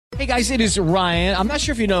Hey guys, it is Ryan. I'm not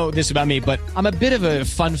sure if you know this about me, but I'm a bit of a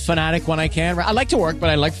fun fanatic when I can. I like to work,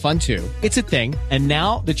 but I like fun too. It's a thing. And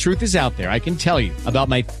now the truth is out there. I can tell you about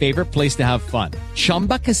my favorite place to have fun.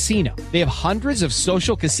 Chumba Casino. They have hundreds of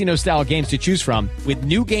social casino style games to choose from with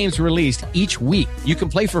new games released each week. You can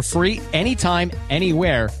play for free anytime,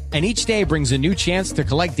 anywhere. And each day brings a new chance to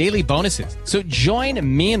collect daily bonuses. So join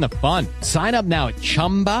me in the fun. Sign up now at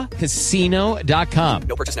ChumbaCasino.com.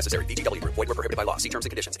 No purchase necessary. VGW Group. Void where prohibited by law. See terms and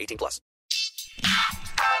conditions. 18+.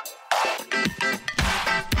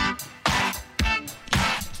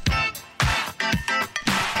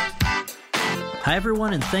 Hi,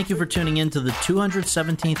 everyone, and thank you for tuning in to the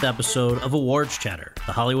 217th episode of Awards Chatter,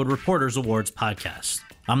 the Hollywood Reporters Awards podcast.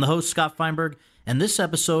 I'm the host, Scott Feinberg, and this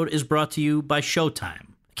episode is brought to you by Showtime.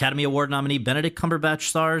 Academy Award nominee Benedict Cumberbatch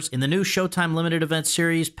stars in the new Showtime limited event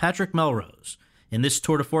series Patrick Melrose. In this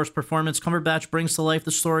tour de force performance, Cumberbatch brings to life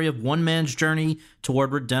the story of one man's journey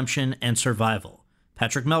toward redemption and survival.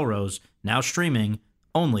 Patrick Melrose, now streaming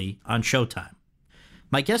only on Showtime.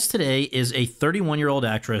 My guest today is a 31-year-old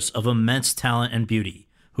actress of immense talent and beauty,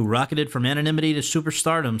 who rocketed from anonymity to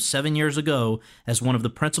superstardom 7 years ago as one of the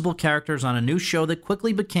principal characters on a new show that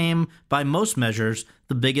quickly became, by most measures,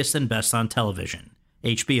 the biggest and best on television,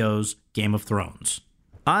 HBO's Game of Thrones.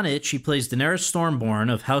 On it, she plays Daenerys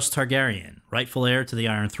Stormborn of House Targaryen, rightful heir to the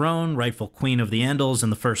Iron Throne, rightful queen of the Andals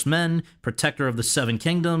and the First Men, protector of the Seven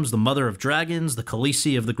Kingdoms, the mother of dragons, the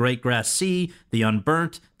Khaleesi of the Great Grass Sea, the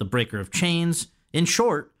Unburnt, the Breaker of Chains. In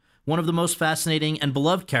short, one of the most fascinating and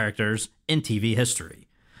beloved characters in TV history.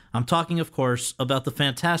 I'm talking, of course, about the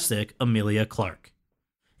fantastic Emilia Clarke.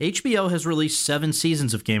 HBO has released 7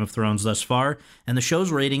 seasons of Game of Thrones thus far, and the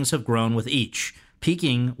show's ratings have grown with each,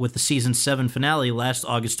 peaking with the season 7 finale last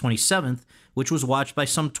August 27th, which was watched by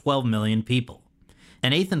some 12 million people.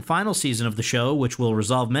 An 8th and final season of the show, which will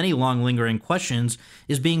resolve many long-lingering questions,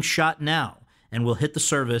 is being shot now and will hit the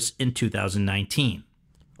service in 2019.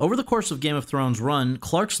 Over the course of Game of Thrones' run,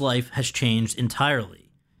 Clarke's life has changed entirely.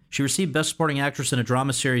 She received Best Supporting Actress in a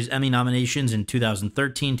Drama Series Emmy nominations in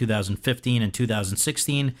 2013, 2015, and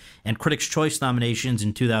 2016, and Critics' Choice nominations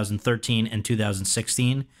in 2013 and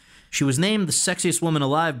 2016. She was named the sexiest woman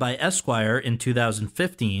alive by Esquire in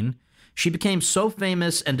 2015. She became so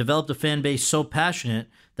famous and developed a fan base so passionate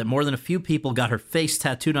that more than a few people got her face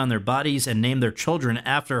tattooed on their bodies and named their children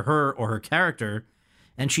after her or her character.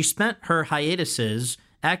 And she spent her hiatuses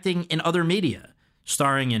acting in other media,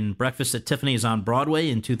 starring in Breakfast at Tiffany's on Broadway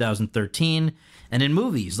in 2013, and in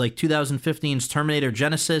movies like 2015's Terminator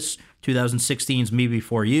Genisys, 2016's Me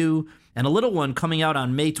Before You, and a little one coming out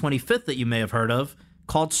on May 25th that you may have heard of,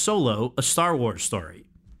 called Solo, a Star Wars story.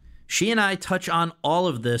 She and I touch on all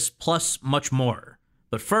of this, plus much more.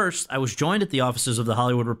 But first, I was joined at the offices of The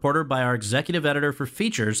Hollywood Reporter by our executive editor for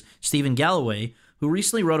features, Stephen Galloway, who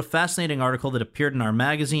recently wrote a fascinating article that appeared in our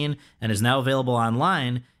magazine and is now available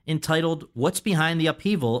online, entitled What's Behind the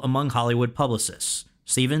Upheaval Among Hollywood Publicists.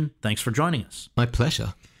 Stephen, thanks for joining us. My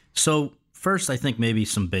pleasure. So first, I think maybe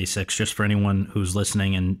some basics just for anyone who's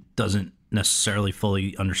listening and doesn't necessarily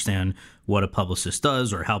fully understand what a publicist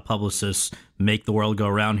does or how publicists make the world go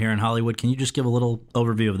around here in Hollywood. Can you just give a little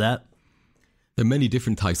overview of that? There are many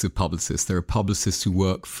different types of publicists. There are publicists who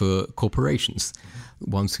work for corporations,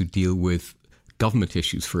 ones who deal with government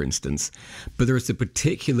issues, for instance. But there is a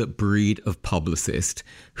particular breed of publicist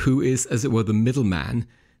who is, as it were, the middleman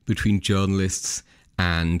between journalists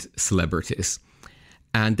and celebrities.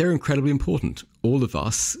 And they're incredibly important. All of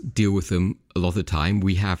us deal with them a lot of the time.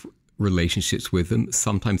 We have relationships with them,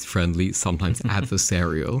 sometimes friendly, sometimes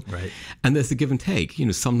adversarial. Right. And there's a give and take. You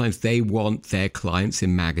know, sometimes they want their clients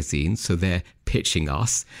in magazines, so they're pitching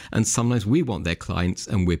us. And sometimes we want their clients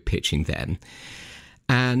and we're pitching them.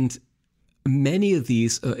 And many of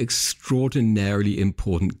these are extraordinarily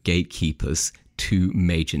important gatekeepers to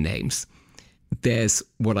major names. There's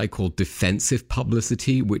what I call defensive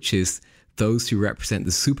publicity, which is those who represent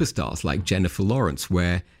the superstars like Jennifer Lawrence,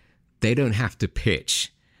 where they don't have to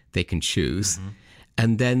pitch, they can choose. Mm-hmm.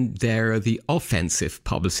 And then there are the offensive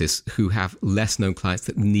publicists who have less known clients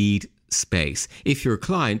that need space. If you're a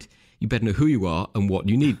client, you better know who you are and what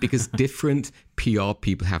you need, because different PR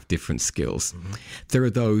people have different skills. Mm-hmm. There are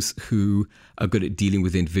those who are good at dealing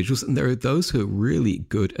with individuals, and there are those who are really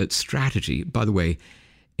good at strategy. By the way,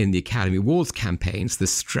 in the Academy Awards campaigns, the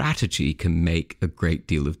strategy can make a great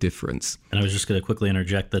deal of difference. And I was just going to quickly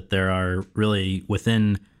interject that there are really,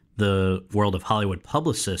 within the world of Hollywood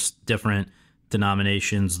publicists, different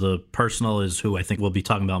denominations. The personal is who I think we'll be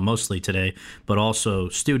talking about mostly today, but also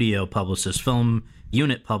studio publicists, film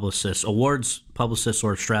unit publicists, awards publicists,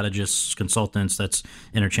 or strategists, consultants. That's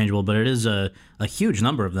interchangeable, but it is a huge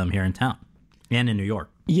number of them here in town and in New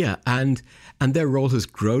York. Yeah, and their role has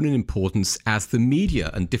grown in importance as the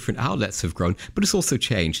media and different outlets have grown, but it's also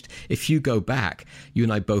changed. If you go back, you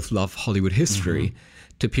and I both love Hollywood history,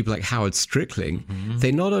 to people like Howard Strickling,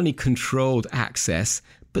 they not only controlled access,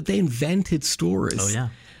 but they invented stories. Oh, yeah.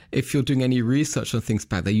 If you're doing any research on things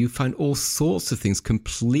back there, you find all sorts of things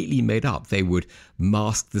completely made up. They would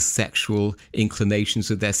mask the sexual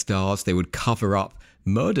inclinations of their stars. They would cover up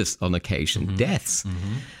murders on occasion, deaths.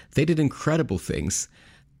 They did incredible things.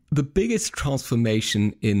 The biggest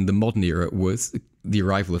transformation in the modern era was the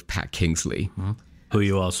arrival of Pat Kingsley. Who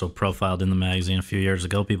you also profiled in the magazine a few years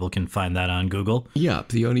ago. People can find that on Google. Yeah,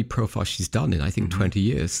 the only profile she's done in, I think, 20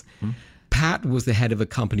 years. Pat was the head of a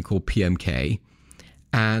company called PMK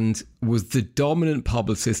and was the dominant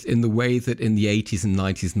publicist in the way that in the 80s and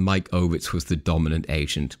 90s, Mike Ovitz was the dominant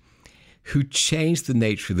agent, who changed the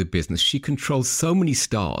nature of the business. She controlled so many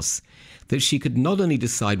stars that she could not only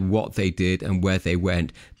decide what they did and where they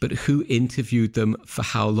went, but who interviewed them for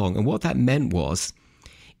how long. And what that meant was,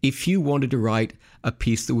 if you wanted to write a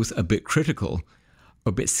piece that was a bit critical,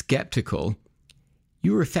 a bit skeptical,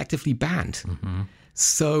 you were effectively banned.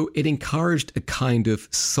 So it encouraged a kind of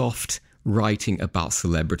soft writing about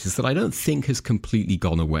celebrities that I don't think has completely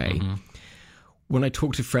gone away. When I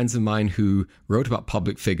talk to friends of mine who wrote about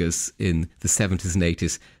public figures in the 70s and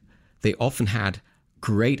 80s, they often had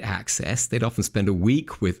great access. They'd often spend a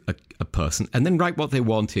week with a person and then write what they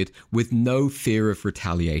wanted with no fear of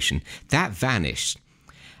retaliation. That vanished.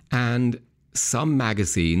 And some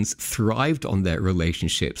magazines thrived on their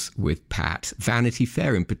relationships with Pat. Vanity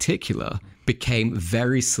Fair in particular became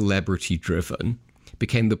very celebrity driven,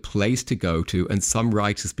 became the place to go to, and some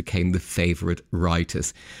writers became the favorite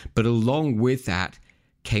writers. But along with that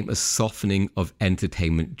came a softening of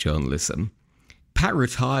entertainment journalism. Pat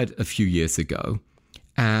retired a few years ago,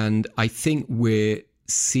 and I think we're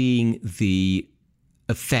seeing the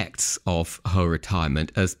effects of her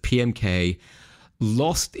retirement as PMK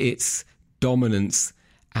lost its dominance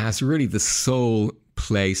as really the sole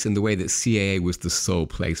place in the way that CAA was the sole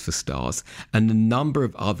place for stars, and a number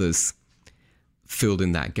of others filled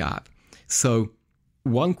in that gap. So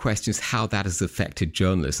one question is how that has affected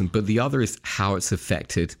journalism, but the other is how it's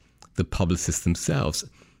affected the publicists themselves.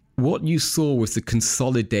 What you saw was the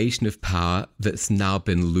consolidation of power that's now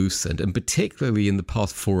been loosened, and particularly in the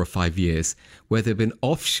past 4 or 5 years, where there have been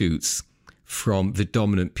offshoots from the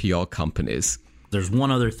dominant PR companies. There's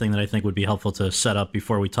one other thing that I think would be helpful to set up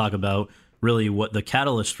before we talk about really what the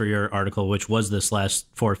catalyst for your article, which was this last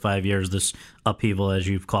 4 or 5 years, this upheaval, as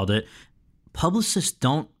you've called it. Publicists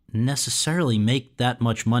don't necessarily make that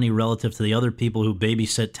much money relative to the other people who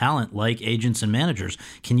babysit talent, like agents and managers.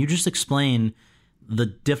 Can you just explain the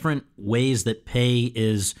different ways that pay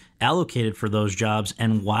is allocated for those jobs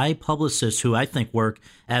and why publicists, who I think work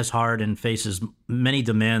as hard and face as many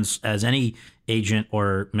demands as any agent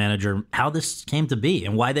or manager, how this came to be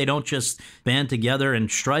and why they don't just band together and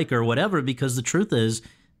strike or whatever? Because the truth is,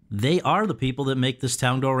 they are the people that make this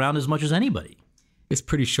town go around as much as anybody. It's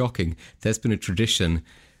pretty shocking. There's been a tradition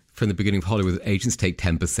from the beginning of Hollywood that agents take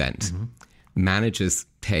 10%. Managers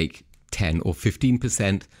take 10 or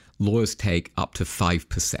 15%. Lawyers take up to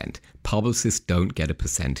 5%. Publicists don't get a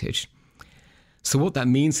percentage. So what that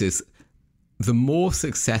means is the more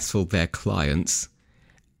successful their clients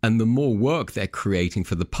and the more work they're creating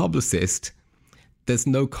for the publicist, there's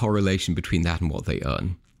no correlation between that and what they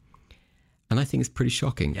earn. And I think it's pretty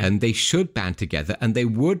shocking. And they should band together, and they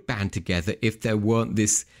would band together if there weren't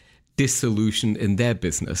this dissolution in their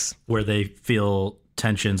business. Where they feel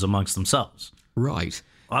tensions amongst themselves. Right.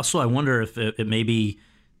 Also, I wonder if it may be,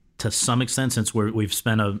 to some extent, since we've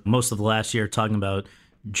spent most of the last year talking about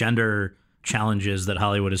gender challenges that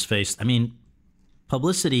Hollywood has faced. I mean,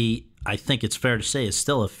 publicity, I think it's fair to say, is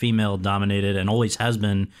still a female-dominated and always has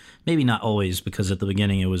been. Maybe not always, because at the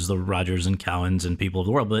beginning it was the Rogers and Cowens and People of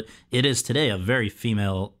the World, but it is today a very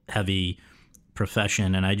female-heavy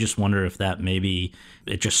profession, and I just wonder if that maybe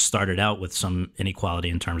it just started out with some inequality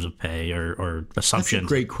in terms of pay or assumptions. That's a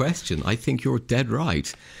great question. I think you're dead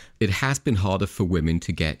right. It has been harder for women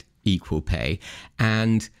to get equal pay,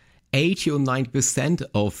 and 80 or 90%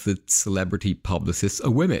 of the celebrity publicists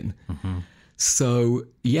are women. So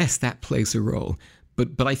yes, that plays a role.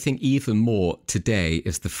 But I think even more today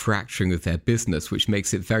is the fracturing of their business, which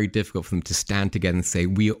makes it very difficult for them to stand together and say,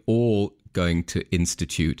 we are all going to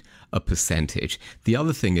institute a percentage. The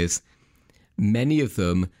other thing is many of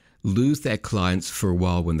them lose their clients for a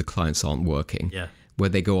while when the clients aren't working, where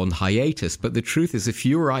they go on hiatus. But the truth is, if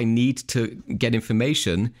you or I need to get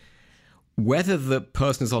information, whether the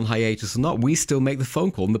person is on hiatus or not, we still make the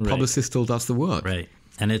phone call and the publicist still does the work. Right.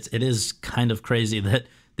 And it is kind of crazy that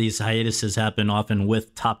these hiatuses happen often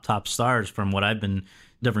with top stars from what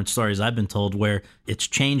different stories I've been told, where it's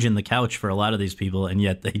changing the couch for a lot of these people, and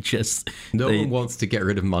yet they just... No one wants to get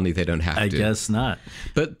rid of money they don't have to. I guess not.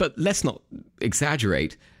 But let's not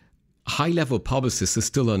exaggerate. High-level publicists are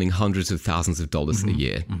still earning hundreds of thousands of dollars a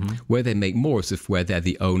year. Where they make more is if where they're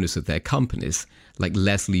the owners of their companies, like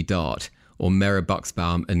Leslie Dart or Mara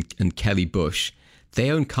Buxbaum and Kelly Bush.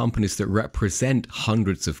 They own companies that represent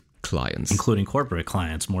hundreds of clients. Including corporate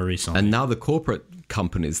clients more recently. And now the corporate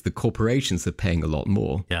companies, the corporations, are paying a lot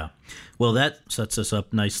more. Yeah. Well, that sets us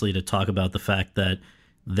up nicely to talk about the fact that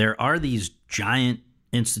there are these giant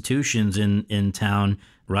institutions in town.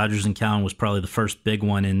 Rogers & Cowan was probably the first big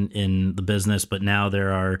one in the business, but now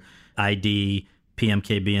there are ID,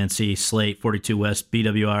 PMK, BNC, Slate, 42 West,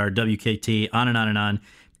 BWR, WKT, on and on and on.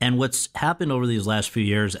 And what's happened over these last few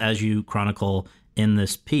years, as you chronicle in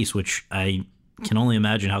this piece, which I can only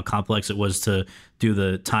imagine how complex it was to do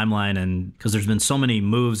the timeline, and because there's been so many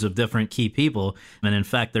moves of different key people. And in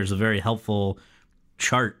fact, there's a very helpful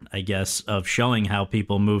chart, I guess, of showing how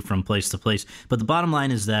people move from place to place. But the bottom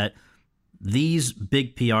line is that these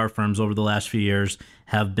big PR firms over the last few years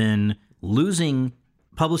have been losing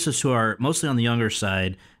publicists who are mostly on the younger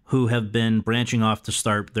side, who have been branching off to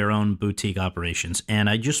start their own boutique operations. And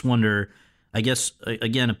I just wonder, I guess,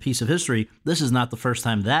 again, a piece of history, this is not the first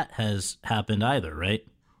time that has happened either, right?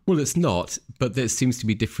 Well, it's not, but there seems to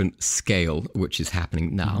be different scale which is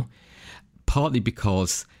happening now. Partly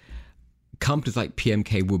because companies like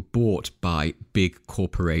PMK were bought by big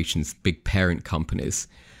corporations, big parent companies.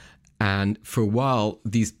 And for a while,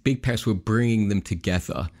 these big parents were bringing them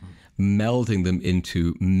together, melding them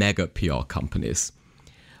into mega PR companies.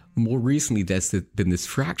 More recently, there's been this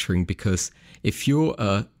fracturing because if you're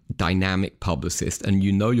a dynamic publicist and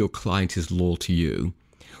you know your client is loyal to you,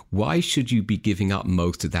 why should you be giving up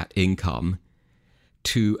most of that income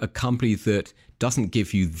to a company that doesn't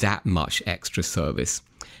give you that much extra service?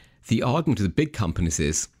 The argument of the big companies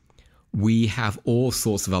is, we have all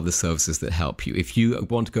sorts of other services that help you. If you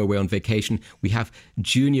want to go away on vacation, we have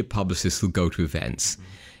junior publicists who go to events.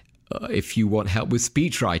 If you want help with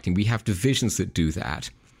speech writing, we have divisions that do that.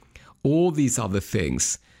 All these other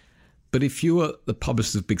things. But if you are the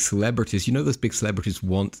publicist of big celebrities, you know those big celebrities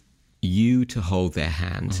want you to hold their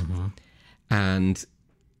hand. And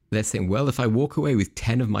they're saying, well, if I walk away with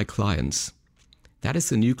 10 of my clients, that is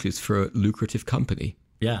the nucleus for a lucrative company.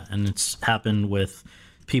 Yeah, and it's happened with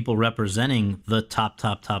people representing the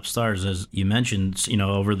top stars, as you mentioned,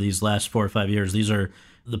 over these last 4 or 5 years. These are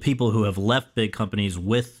the people who have left big companies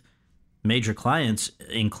with major clients,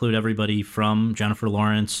 include everybody from Jennifer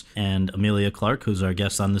Lawrence and Amelia Clark, who's our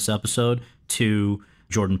guest on this episode, to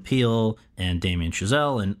Jordan Peele and Damien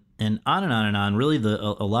Chazelle, and on and on and on. Really,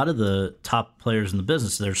 a lot of the top players in the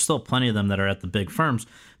business, there's still plenty of them that are at the big firms.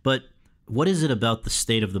 But what is it about the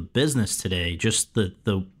state of the business today, just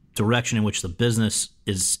the direction in which the business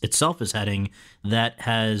itself is heading, that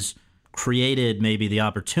has created maybe the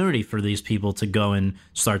opportunity for these people to go and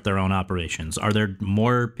start their own operations? Are there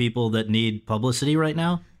more people that need publicity right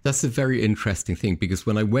now? That's a very interesting thing, because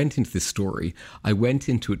when I went into this story, I went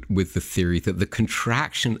into it with the theory that the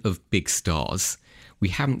contraction of big stars, we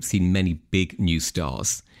haven't seen many big new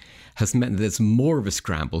stars, has meant that there's more of a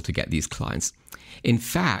scramble to get these clients. In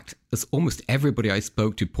fact, as almost everybody I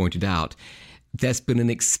spoke to pointed out, there's been an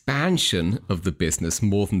expansion of the business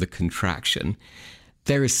more than the contraction.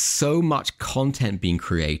 There is so much content being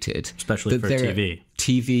created, especially for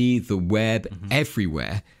TV, the web,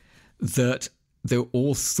 everywhere, that there are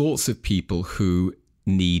all sorts of people who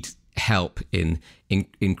need help in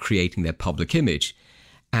creating their public image.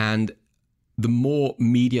 And the more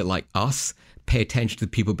media like us pay attention to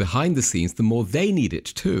the people behind the scenes, the more they need it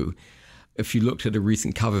too. If you looked at a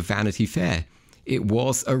recent cover of Vanity Fair, it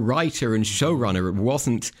was a writer and showrunner. It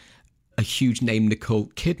wasn't a huge name, Nicole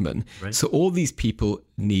Kidman. Right. So all these people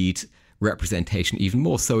need representation even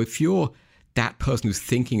more. So if you're that person who's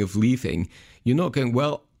thinking of leaving, you're not going,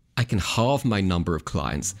 well, I can halve my number of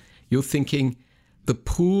clients. You're thinking, the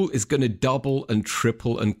pool is going to double and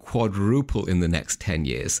triple and quadruple in the next 10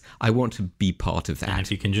 years. I want to be part of that. And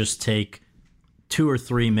if you can just take 2 or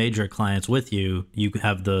 3 major clients with you, you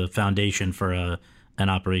have the foundation for an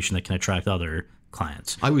operation that can attract other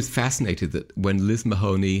clients. I was fascinated that when Liz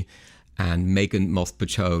Mahoney and Megan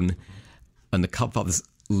Moss-Pachone and a couple of others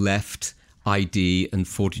left ID and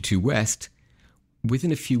 42 West,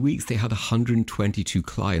 within a few weeks they had 122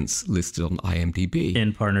 clients listed on IMDb.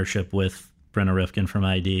 In partnership with Brenna Rifkin from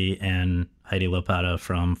ID and Heidi Lopata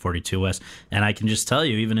from 42 West. And I can just tell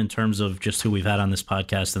you, even in terms of just who we've had on this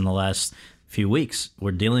podcast in the last few weeks.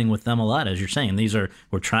 We're dealing with them a lot, as you're saying.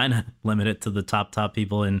 We're trying to limit it to the top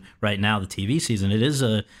people in right now the TV season. It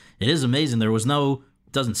is amazing.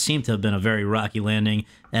 Doesn't seem to have been a very rocky landing,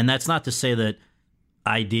 and that's not to say that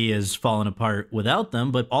ID has fallen apart without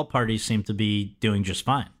them, but all parties seem to be doing just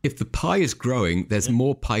fine. If the pie is growing, there's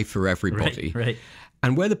more pie for everybody. Right.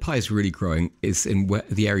 And where the pie is really growing is in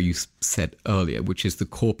the area you said earlier, which is the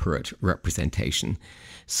corporate representation.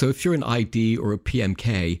 So if you're an ID or a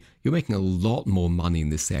PMK, you're making a lot more money in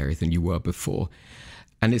this area than you were before.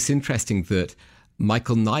 And it's interesting that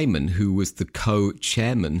Michael Nyman, who was the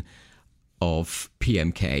co-chairman of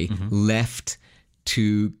PMK, left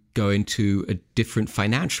to go into a different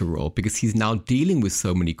financial role because he's now dealing with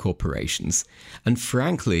so many corporations. And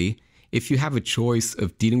frankly, if you have a choice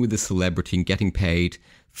of dealing with a celebrity and getting paid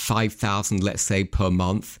 $5,000, let's say, per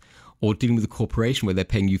month, or dealing with a corporation where they're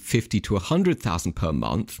paying you $50,000 to $100,000 per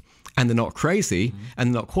month, and they're not crazy, and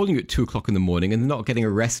they're not calling you at 2 o'clock in the morning, and they're not getting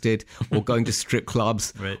arrested or going to strip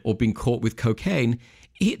clubs or being caught with cocaine,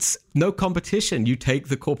 it's no competition. You take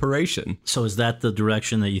the corporation. So is that the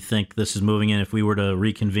direction that you think this is moving in? If we were to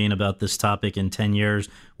reconvene about this topic in 10 years,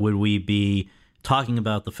 would we be talking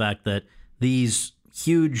about the fact that these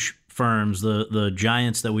huge firms, the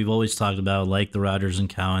giants that we've always talked about, like the Rogers and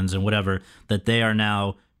Cowens and whatever, that they are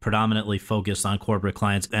now predominantly focused on corporate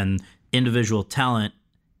clients, and individual talent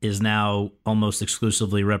is now almost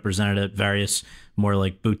exclusively represented at various more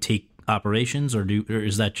like boutique operations, or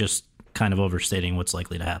is that just kind of overstating what's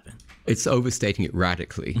likely to happen? It's overstating it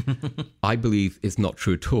radically. I believe it's not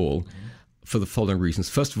true at all for the following reasons.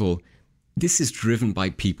 First of all, this is driven by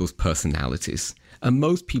people's personalities. And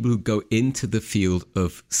most people who go into the field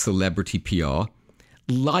of celebrity PR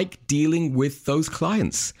like dealing with those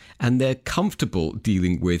clients. And they're comfortable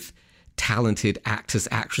dealing with talented actors,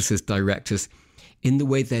 actresses, directors in the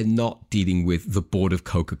way they're not dealing with the board of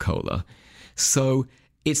Coca-Cola. So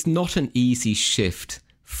it's not an easy shift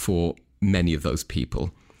for many of those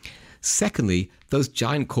people. Secondly, those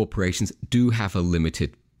giant corporations do have a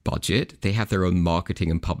limited budget. They have their own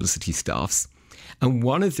marketing and publicity staffs. And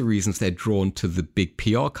one of the reasons they're drawn to the big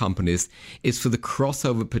PR companies is for the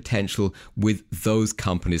crossover potential with those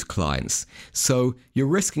companies' clients. So you're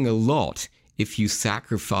risking a lot if you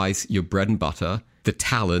sacrifice your bread and butter, the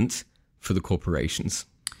talent, for the corporations.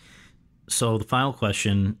 So the final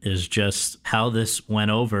question is just how this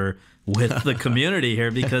went over with the community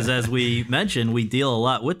here, because as we mentioned, we deal a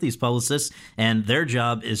lot with these publicists, and their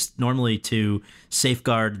job is normally to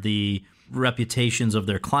safeguard the reputations of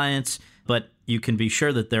their clients, but you can be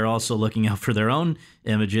sure that they're also looking out for their own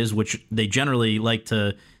images, which they generally like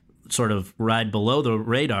to sort of ride below the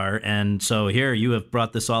radar. And so here you have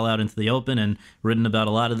brought this all out into the open and written about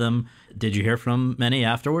a lot of them. Did you hear from many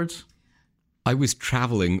afterwards? I was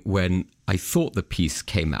traveling when I thought the piece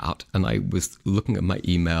came out, and I was looking at my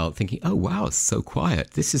email thinking, oh, wow, it's so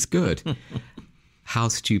quiet. This is good. How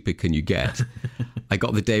stupid can you get? I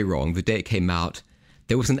got the day wrong. The day it came out,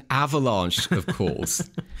 there was an avalanche of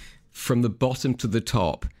calls from the bottom to the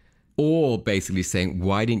top, all basically saying,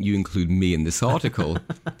 why didn't you include me in this article?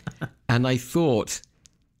 And I thought,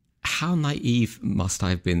 how naive must I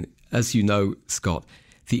have been? As you know, Scott,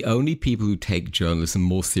 the only people who take journalism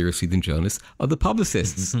more seriously than journalists are the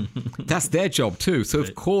publicists. That's their job too. So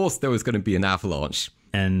of course there was going to be an avalanche.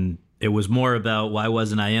 And it was more about why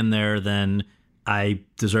wasn't I in there than I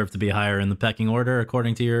deserve to be higher in the pecking order,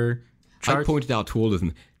 according to your chart? I pointed out to all of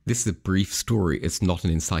them, this is a brief story. It's not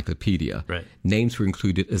an encyclopedia. Right. Names were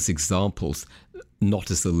included as examples, not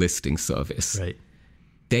as a listing service. Right.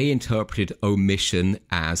 They interpreted omission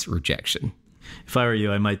as rejection. If I were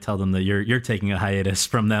you, I might tell them that you're taking a hiatus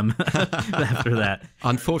from them after that.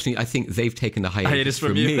 Unfortunately, I think they've taken a hiatus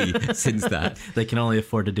from me since that. They can only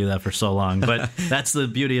afford to do that for so long, but that's the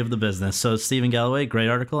beauty of the business. So Stephen Galloway, great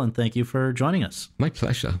article, and thank you for joining us. My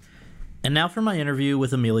pleasure. And now for my interview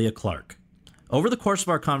with Emilia Clarke. Over the course of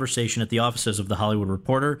our conversation at the offices of The Hollywood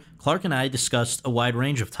Reporter, Clarke and I discussed a wide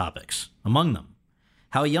range of topics. Among them,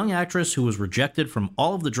 how a young actress who was rejected from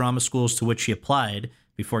all of the drama schools to which she applied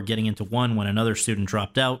before getting into one when another student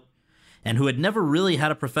dropped out, and who had never really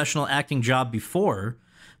had a professional acting job before,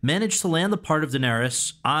 managed to land the part of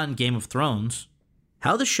Daenerys on Game of Thrones,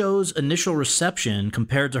 how the show's initial reception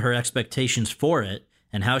compared to her expectations for it,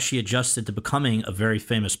 and how she adjusted to becoming a very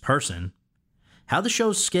famous person, how the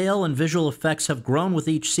show's scale and visual effects have grown with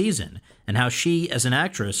each season, and how she, as an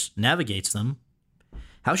actress, navigates them,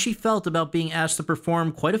 how she felt about being asked to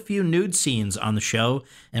perform quite a few nude scenes on the show,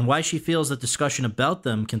 and why she feels that discussion about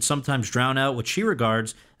them can sometimes drown out what she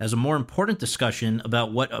regards as a more important discussion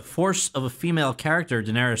about what a force of a female character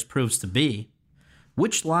Daenerys proves to be,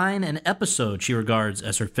 which line and episode she regards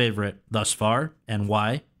as her favorite thus far, and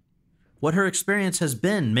why, what her experience has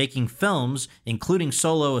been making films, including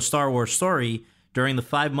Solo: A Star Wars Story, during the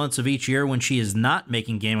 5 months of each year when she is not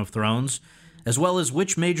making Game of Thrones, as well as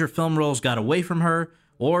which major film roles got away from her,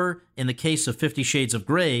 or, in the case of 50 Shades of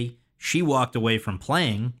Grey, she walked away from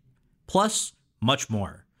playing, plus much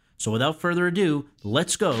more. So without further ado,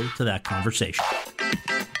 let's go to that conversation.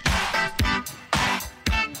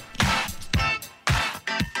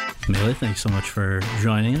 Amelia, thanks so much for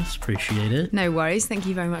joining us. Appreciate it. No worries. Thank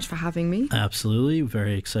you very much for having me. Absolutely.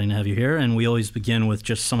 Very exciting to have you here. And we always begin with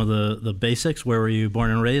just some of the basics. Where were you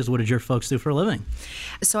born and raised? What did your folks do for a living?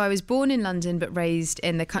 So I was born in London, but raised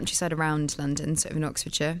in the countryside around London, sort of in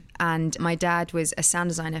Oxfordshire. And my dad was a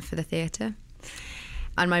sound designer for the theatre.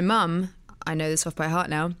 And my mum, I know this off by heart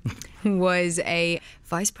now, was a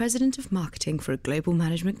vice president of marketing for a global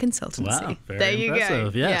management consultancy. Wow, very there you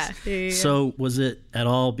impressive. go. Yes. Yeah. So was it at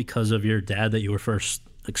all because of your dad that you were first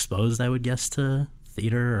exposed, I would guess, to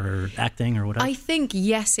theater or acting or whatever? I think,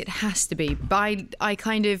 yes, it has to be. But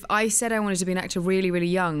I said I wanted to be an actor really, really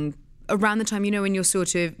young. Around the time,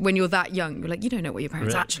 when you're that young, you're like, you don't know what your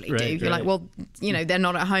parents actually do. You're like, well, they're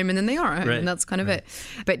not at home and then they are at home, and that's kind of it.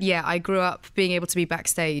 But yeah, I grew up being able to be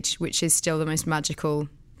backstage, which is still the most magical.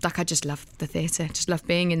 Like, I just love the theatre, just love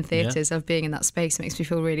being in theatres, love being in that space. It makes me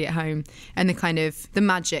feel really at home. And the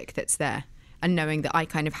magic that's there, and knowing that I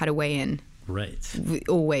kind of had a way in. Right.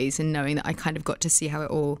 Always, and knowing that I kind of got to see how it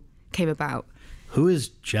all came about. Who is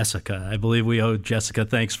Jessica? I believe we owe Jessica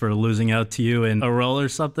thanks for losing out to you in a role or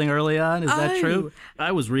something early on. Is that true?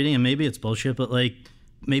 I was reading, and maybe it's bullshit, but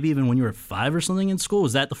maybe even when you were 5 or something in school,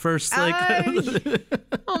 was that the first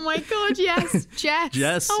Oh my God, yes.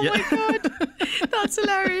 Jess. Oh my God. That's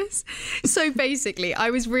hilarious. So basically, I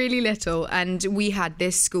was really little and we had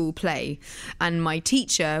this school play, and my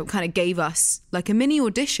teacher kind of gave us like a mini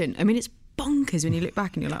audition. I mean, it's bonkers when you look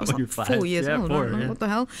back and you're like, I was like 4 years old. What the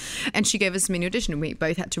hell? And she gave us a mini audition, and we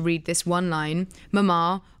both had to read this one line: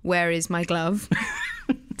 "Mama, where is my glove?"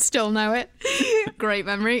 Still know it. Great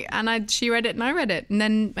memory. And she read it and I read it. And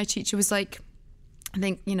then my teacher was like, I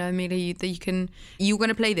think, Amelia, you're going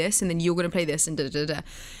to play this, and then you're going to play this, and da-da-da-da. And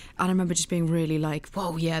I remember just being really like,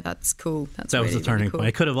 whoa, yeah, that's cool. That was the turning point.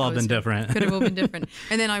 It could have all been different. Could have all been different.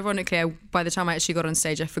 And then ironically, by the time I actually got on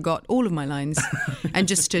stage, I forgot all of my lines and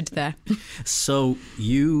just stood there. So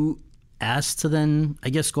you asked to then, I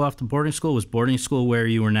guess, go off to boarding school? Was boarding school where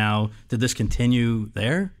you were now? Did this continue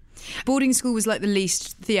there? Boarding school was like the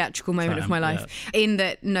least theatrical moment of my life, in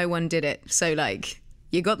that no one did it. So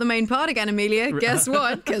you got the main part again, Amelia. Guess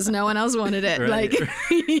what? Because no one else wanted it.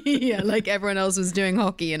 Like everyone else was doing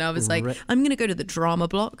hockey, and I was like, I'm going to go to the drama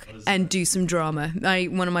block and do some drama.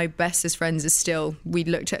 One of my bestest friends is still. We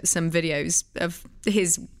looked at some videos of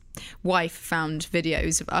his wife. Found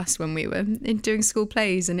videos of us when we were doing school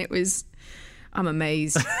plays, and it was. I'm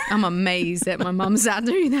amazed. I'm amazed that my mum sat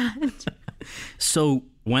doing that. So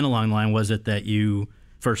when along the line was it that you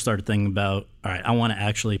first started thinking about, all right, I want to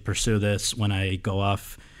actually pursue this when I go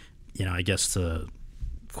off, I guess to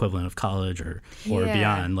equivalent of college or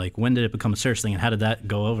beyond? Like, when did it become a serious thing, and how did that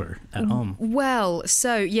go over at home? Well,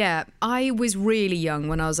 so yeah, I was really young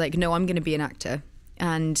when I was like, no, I'm going to be an actor.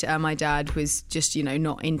 And my dad was just,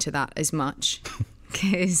 not into that as much.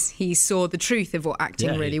 Because he saw the truth of what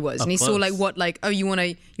acting really was, and he saw you want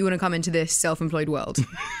to come into this self-employed world.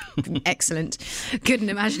 Excellent. Couldn't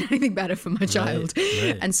imagine anything better for my child.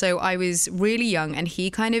 Right. And so I was really young, and he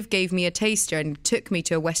kind of gave me a taster and took me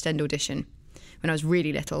to a West End audition when I was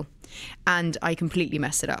really little, and I completely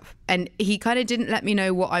messed it up. And he kind of didn't let me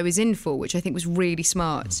know what I was in for, which I think was really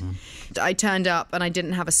smart. Mm-hmm. I turned up and I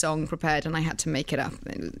didn't have a song prepared, and I had to make it up.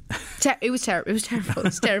 It was terrible. It was terrible. It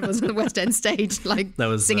was terrible. It was on the West End stage,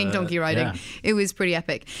 singing donkey riding. Yeah. It was pretty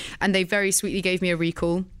epic. And they very sweetly gave me a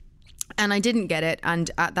recall. And I didn't get it, and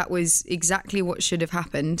that was exactly what should have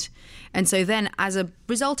happened. And so then, as a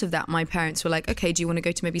result of that, my parents were like, okay, do you want to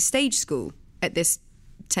go to maybe stage school at this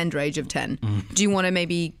tender age of 10? Do you want to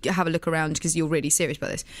maybe have a look around, because you're really serious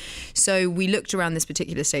about this? So we looked around this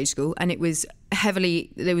particular stage school, and it was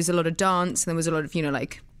there was a lot of dance, and there was a lot of,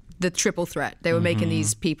 the triple threat. They were making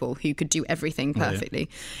these people who could do everything perfectly.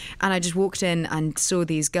 And I just walked in and saw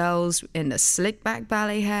these girls in the slick back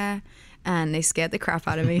ballet hair, and they scared the crap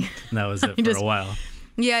out of me. That was it for a while.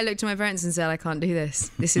 Yeah, I looked at my parents and said, I can't do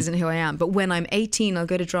this. This isn't who I am. But when I'm 18, I'll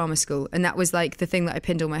go to drama school. And that was like the thing that I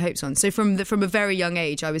pinned all my hopes on. So from a very young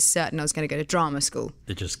age, I was certain I was going to go to drama school.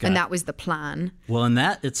 And that was the plan. Well, and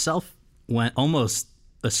that itself went almost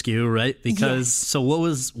askew, right? Because, so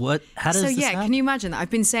how does this happen? Can you imagine that?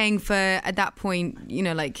 I've been saying at that point,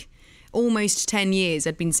 almost 10 years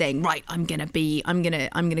I'd been saying, right, I'm gonna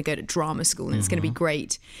go to drama school and it's gonna be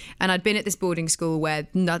great. And I'd been at this boarding school where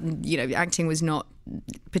acting was not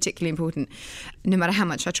particularly important, no matter how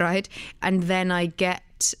much I tried. And then I get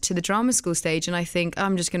to the drama school stage and I think,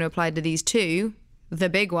 I'm just going to apply to these two, the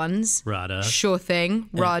big ones. RADA. Sure thing.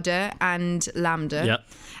 RADA and LAMDA. Yep.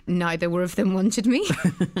 Neither of them wanted me.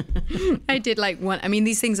 I did one. I mean,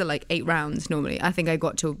 these things are 8 rounds normally. I think I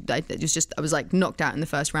got to, I was knocked out in the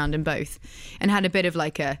first round in both and had a bit of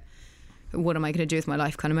a, what am I going to do with my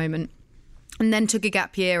life kind of moment. And then took a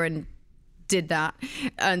gap year and did that,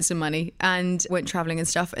 earned some money and went traveling and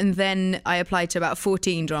stuff. And then I applied to about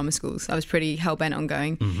 14 drama schools. I was pretty hell-bent on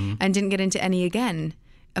going and didn't get into any again,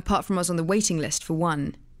 apart from I was on the waiting list for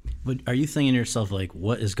one. But are you thinking to yourself,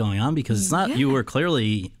 what is going on? Because it's not, you were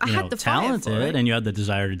clearly talented and you had the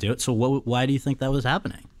desire to do it. So why do you think that was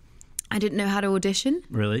happening? I didn't know how to audition.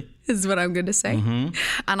 Really? Is what I'm going to say.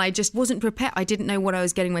 And I just wasn't prepared. I didn't know what I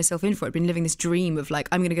was getting myself in for. I'd been living this dream of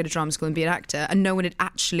I'm going to go to drama school and be an actor. And no one had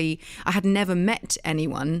I had never met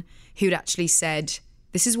anyone who'd actually said,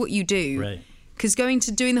 this is what you do. Right. Because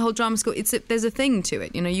doing the whole drama school, there's a thing to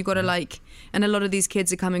it. You got to and a lot of these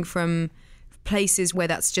kids are coming from places where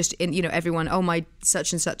that's just everyone, oh, my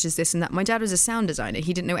such and such is this and that. My dad was a sound designer.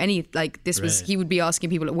 He didn't know any he would be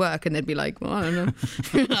asking people at work and they'd be like, well, I don't know.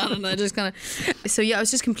 I don't know, just kind of. So yeah, I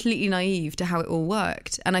was just completely naive to how it all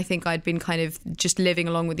worked. And I think I'd been kind of just living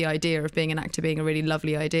along with the idea of being an actor being a really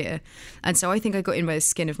lovely idea. And so I think I got in by the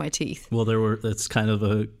skin of my teeth. Well, that's kind of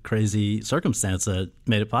a crazy circumstance that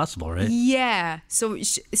made it possible, right? Yeah. So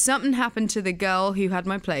something happened to the girl who had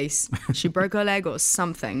my place. She broke her leg or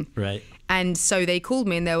something. Right. And so they called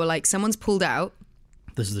me and they were like, someone's pulled out.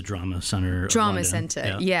 This is the Drama Centre. Drama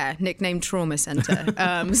Centre, yeah, nicknamed Trauma Centre.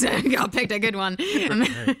 So I picked a good one. Right.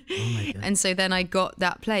 Oh my God. And so then I got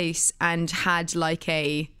that place and had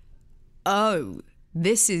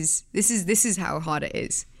this is how hard it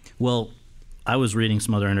is. Well, I was reading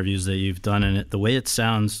some other interviews that you've done, and the way it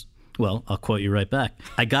sounds, well, I'll quote you right back.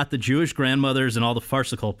 I got the Jewish grandmothers and all the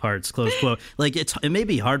farcical parts, close quote. It may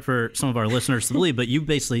be hard for some of our listeners to believe, but you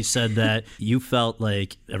basically said that you felt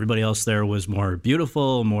like everybody else there was more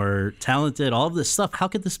beautiful, more talented, all of this stuff. How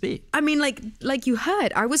could this be? I mean, like you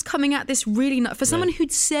heard, I was coming at this really for someone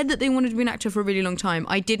who'd said that they wanted to be an actor for a really long time.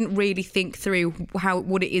 I didn't really think through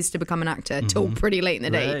what it is to become an actor till pretty late in the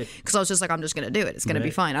day, because I was just I'm just going to do it. It's going to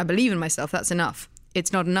be fine. I believe in myself. That's enough.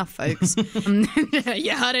 It's not enough, folks.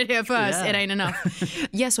 You heard it here first. Yeah. It ain't enough.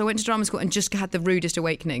 So I went to drama school and just had the rudest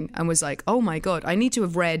awakening and was like, oh my God, I need to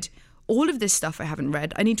have read all of this stuff I haven't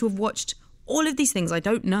read. I need to have watched all of these things I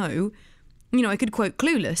don't know. I could quote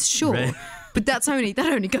Clueless, sure. Right. But that only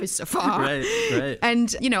goes so far. Right.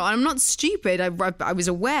 And, I'm not stupid. I was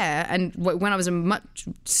aware. And when I was much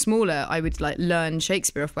smaller, I would learn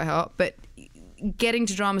Shakespeare off by heart. But getting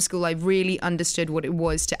to drama school, I really understood what it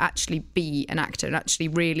was to actually be an actor and actually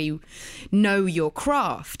really know your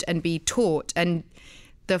craft and be taught. And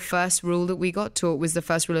the first rule that we got taught was the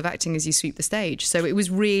first rule of acting is you sweep the stage. So it was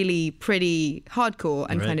really pretty hardcore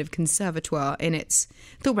and kind of conservatoire in its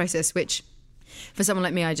thought process, which for someone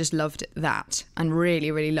like me, I just loved that and really,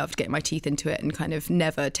 really loved getting my teeth into it and kind of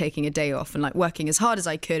never taking a day off and working as hard as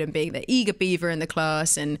I could and being the eager beaver in the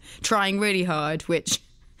class and trying really hard, which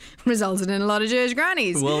resulted in a lot of Jewish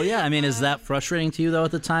grannies. Well, yeah. I mean, is that frustrating to you, though, at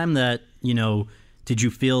the time that, did you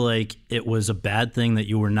feel like it was a bad thing that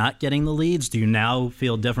you were not getting the leads? Do you now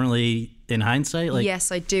feel differently in hindsight?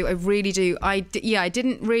 Yes, I do. I really do. I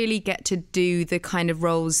didn't really get to do the kind of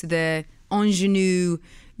roles, the ingenue,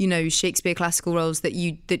 Shakespeare classical roles that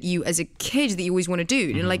you as a kid that you always want to do.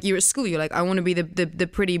 You're at school, you're like, I want to be the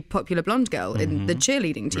pretty popular blonde girl in the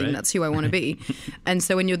cheerleading team. Right. That's who I want to be. And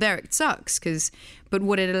so when you're there, it sucks but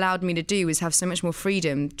what it allowed me to do was have so much more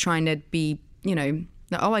freedom trying to be,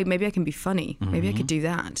 maybe I can be funny. Maybe I could do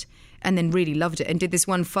that. And then really loved it and did this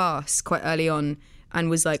one farce quite early on and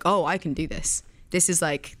was like, oh, I can do this. This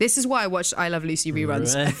is why I watched I Love Lucy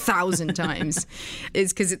reruns 1,000 times.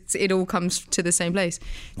 It's because it all comes to the same place.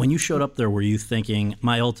 When you showed up there, were you thinking,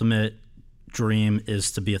 my ultimate dream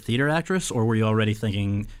is to be a theater actress, or were you already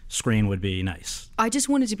thinking screen would be nice? I just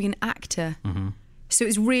wanted to be an actor. So it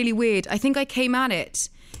was really weird. I think I came at it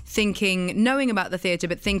knowing about the theatre,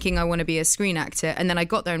 but thinking I want to be a screen actor. And then I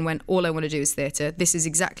got there and went, all I want to do is theatre. This is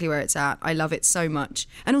exactly where it's at. I love it so much.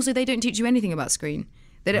 And also, they don't teach you anything about screen.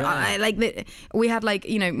 They don't, we had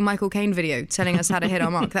Michael Caine video telling us how to hit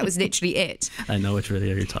our mark. That was literally it. I know which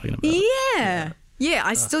video you're talking about. Yeah,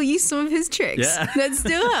 I still use some of his tricks. Yeah. That's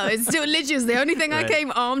still how. It's still literally the only thing I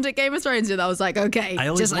came armed at Game of Thrones with. I was like, okay,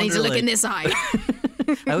 I need to look in this eye.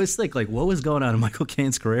 I always think, like, what was going on in Michael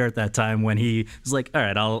Caine's career at that time when he was like, all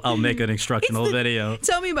right, I'll make an instructional video.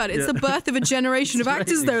 Tell me about it. It's the birth of a generation of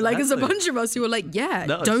actors, though. Like, there's a bunch of us who were like,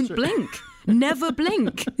 don't blink. Never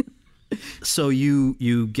blink. So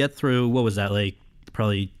you get through, what was that, like,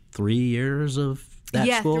 probably 3 years of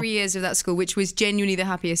that school? 3 years of that school, which was genuinely the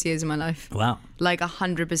happiest years of my life. Wow. Like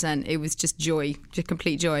 100%. It was just joy, just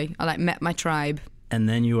complete joy. I like met my tribe. And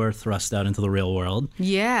then you are thrust out into the real world.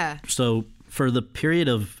 Yeah. So for the period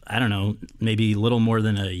of, I don't know, maybe a little more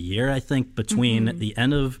than a year, I think, between the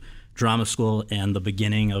end of drama school and the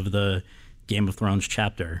beginning of the Game of Thrones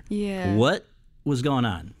chapter. Yeah. What was going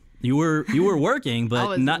on? You were working,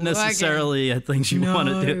 but not necessarily at things you want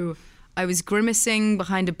to do. I was grimacing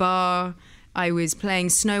behind a bar. I was playing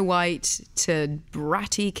Snow White to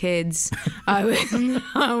bratty kids. I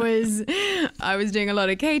was doing a lot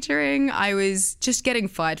of catering. I was just getting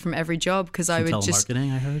fired from every job because I would just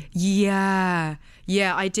telemarketing, I heard. Yeah,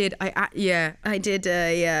 I did. I did.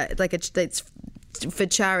 Like it's for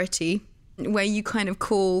charity, where you kind of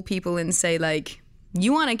call people and say like,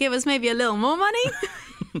 "You want to give us maybe a little more money?"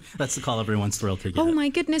 That's the call everyone's thrilled to get. Oh my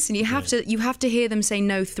goodness! And you have to hear them say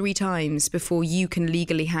no 3 times before you can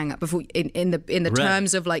legally hang up. Before in the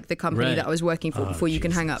terms of like the company that I was working for, before you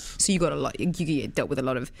can hang up. So you got a lot. You get dealt with a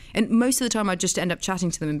lot of. And most of the time, I'd just end up chatting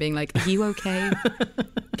to them and being like, "Are you okay?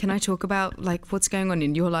 Can I talk about like what's going on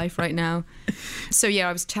in your life right now?" So yeah,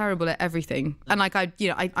 I was terrible at everything. And like I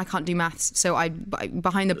can't do maths, so I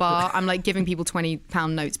behind the bar, I'm like giving people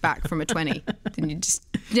 £20 notes back from a 20. Then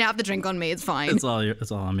you have the drink on me. It's fine. It's all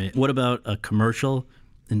on me. What about a commercial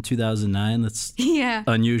in 2009? That's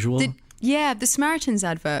unusual. The Samaritans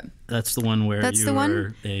advert. That's the one where you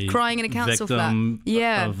were a crying in a council victim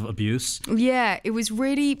flat. of abuse. Yeah, it was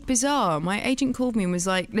really bizarre. My agent called me and was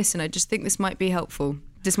like, "Listen, I just think this might be helpful.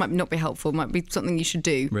 This might not be helpful. It might be something you should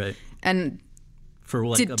do." Right. And for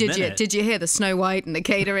like a minute. Did you hear the Snow White and the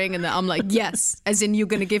catering and I'm like, yes, as in you're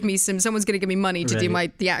going to give me someone's going to give me money to do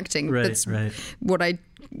the acting. That's what I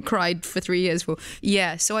cried for 3 years for.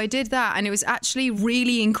 Yeah, so I did that and it was actually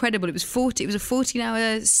really incredible. It was a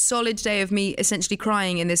 14-hour solid day of me essentially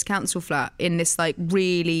crying in this council flat in this like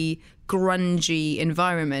really grungy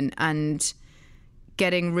environment and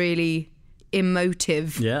getting really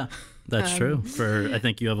emotive. Yeah. That's true. I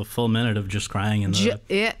think you have a full minute of just crying in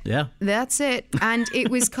the... Yeah. That's it. And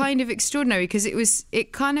it was kind of extraordinary because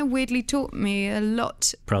it kind of weirdly taught me a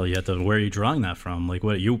lot. Probably you have to... Where are you drawing that from? Like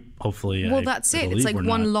what you hopefully... Well, that's it. It's like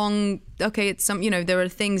one long... Okay, it's some... there are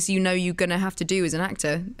things you're going to have to do as an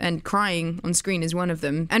actor and crying on screen is one of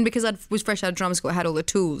them. And because I was fresh out of drama school, I had all the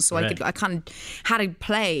tools. So I kind of had to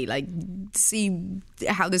play, like see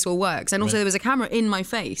how this all works. And also there was a camera in my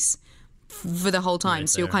face for the whole time,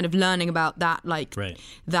 so you're kind of learning about that, like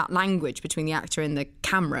that language between the actor and the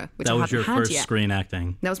camera, which I hadn't had yet. That was your first screen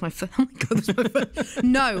acting. That was my first. Oh my god, that was my first.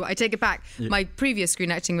 No, I take it back. My previous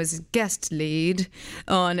screen acting was guest lead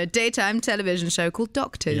on a daytime television show called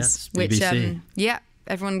Doctors, which BBC.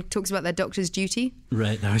 Everyone talks about their doctor's duty.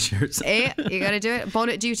 Right, that was yours. Yeah, you got to do it.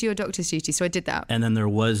 Bonnet duty or doctor's duty. So I did that. And then there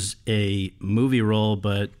was a movie role,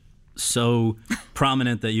 but so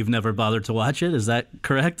prominent that you've never bothered to watch it. Is that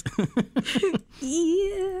correct?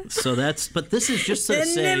 Yeah. So but this is just to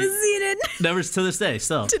say. I've never seen it. Never to this day,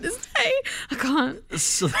 still. To this day, I can't. I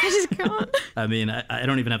just can't. I mean, I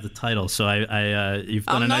don't even have the title, so you've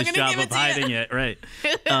done a nice job of hiding it, right?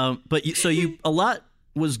 But a lot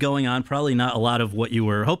was going on, probably not a lot of what you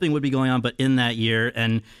were hoping would be going on, but in that year,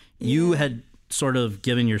 and you had sort of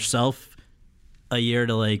given yourself a year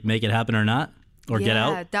to like make it happen or not. Or get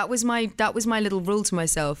out? Yeah, that was my little rule to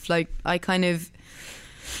myself. Like I kind of,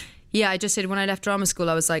 I just said when I left drama school,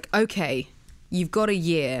 I was like, okay, you've got a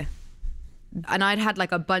year. And I'd had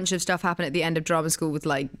like a bunch of stuff happen at the end of drama school with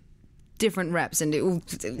like different reps and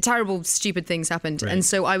terrible, stupid things happened. Right. And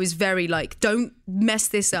so I was very like, don't mess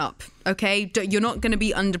this up, okay? You're not going to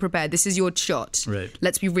be underprepared. This is your shot. Right.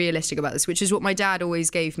 Let's be realistic about this, which is what my dad always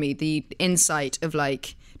gave me, the insight of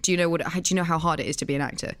like, do you know how hard it is to be an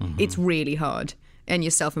actor? Mm-hmm. It's really hard. And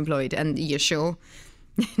you're self-employed and you're sure?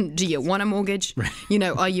 Do you want a mortgage? Right.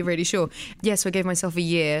 Are you really sure? Yeah, so I gave myself a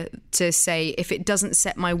year to say, if it doesn't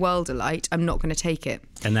set my world alight, I'm not going to take it.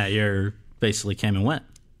 And that year basically came and went.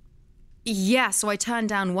 Yeah, so I turned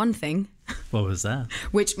down one thing. What was that?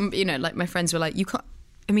 Which, like my friends were like, you can't,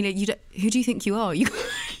 who do you think you are? You can't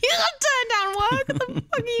turn down work? What the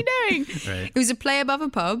fuck are you doing? Right. It was a play above a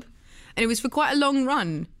pub. And it was for quite a long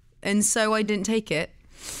run. And so I didn't take it.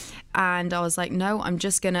 And I was like, no, I'm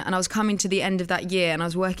just going to... And I was coming to the end of that year and I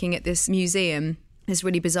was working at this museum, this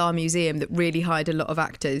really bizarre museum that really hired a lot of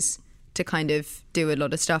actors to kind of do a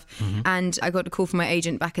lot of stuff. Mm-hmm. And I got a call from my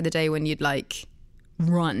agent back in the day when you'd like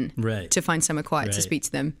run Right. to find somewhere quiet to Right. speak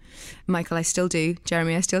to them. Michael, I still do.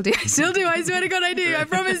 Jeremy, I still do. I still do. I swear to God, I do. I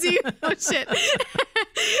promise you. Oh, shit.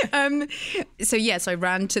 So I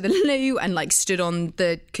ran to the loo and like stood on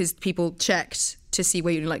because people checked to see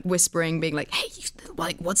where you're like whispering, being like, hey,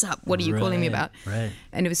 like, what's up? What are you calling me about? Right.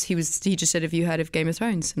 And he just said, have you heard of Game of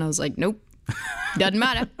Thrones? And I was like, nope, doesn't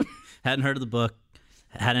matter. Hadn't heard of the book.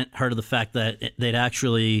 Hadn't heard of the fact that they'd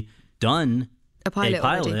actually done A pilot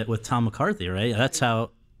already. with Tom McCarthy, right? That's how.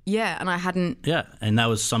 Yeah, and I hadn't. Yeah, and that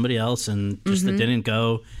was somebody else, and just it didn't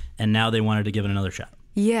go, and now they wanted to give it another shot.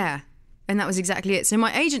 Yeah, and that was exactly it. So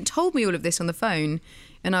my agent told me all of this on the phone,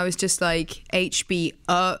 and I was just like, HB,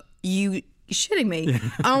 you shitting me?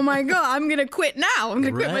 Oh my God, I'm going to quit now. I'm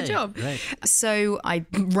going to quit my job. Right. So I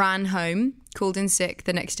ran home, called in sick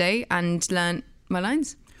the next day, and learnt my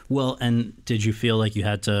lines. Well, and did you feel like you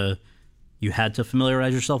had to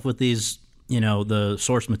familiarize yourself with these, the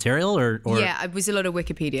source material, or? Yeah, it was a lot of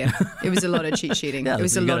Wikipedia. It was a lot of cheat sheeting. Yeah, it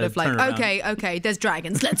was you a lot gotta of like, turn around. okay, there's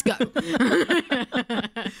dragons, let's go.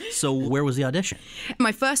 So where was the audition?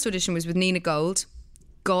 My first audition was with Nina Gold,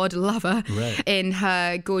 God love her, Right. in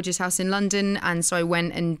her gorgeous house in London, and so I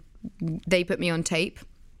went and they put me on tape.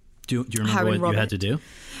 Do you remember How what and you had Robert. to do?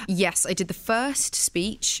 Yes, I did the first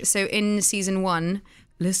speech. So in season 1,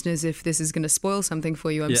 listeners, if this is going to spoil something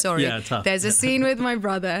for you, I'm sorry. yeah, tough. There's a scene with my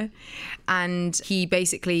brother, and he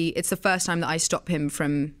basically, it's the first time that I stop him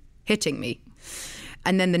from hitting me.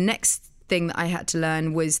 And then the next thing that I had to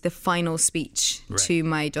learn was the final speech to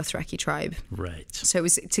my Dothraki tribe. Right. So it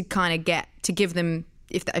was to kind of to give them,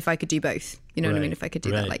 if I could do both, you know what I mean? Right, If I could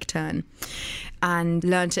do that right. like turn. And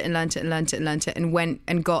learnt it and went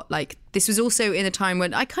and got like, this was also in a time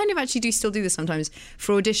when I kind of actually still do this sometimes.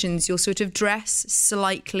 For auditions, you'll sort of dress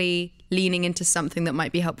slightly leaning into something that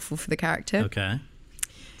might be helpful for the character. Okay.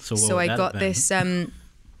 So what So would I that got have been? this,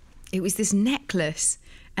 it was this necklace,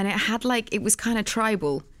 and it had like, it was kind of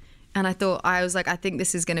tribal. And I was like, I think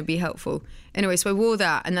this is going to be helpful. Anyway, so I wore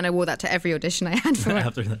that, and then I wore that to every audition I had for it.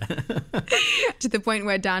 After that. To the point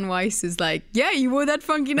where Dan Weiss is like, yeah, you wore that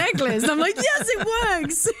funky necklace. I'm like, yes, it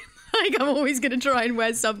works. Like, I'm always going to try and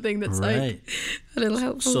wear something that's Right. like a little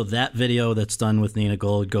helpful. So that video that's done with Nina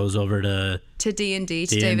Gold goes over to, To D&D,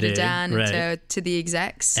 to D&D, David and Dan, right. to the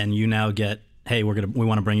execs. and you now get, hey, we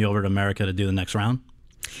want to bring you over to America to do the next round.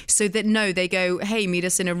 So that they go, hey, meet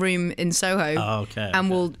us in a room in Soho. Oh, okay, And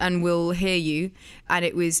okay. we'll hear you. And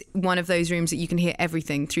it was one of those rooms that you can hear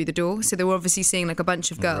everything through the door. So they were obviously seeing like a bunch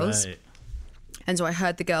of girls. Right. And so I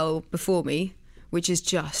heard the girl before me, which is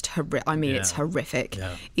just horrific. I mean, it's horrific.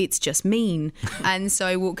 Yeah. It's just mean. And so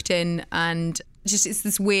I walked in, and it's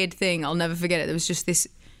this weird thing. I'll never forget it. There was just this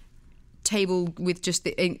table with just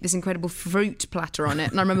this incredible fruit platter on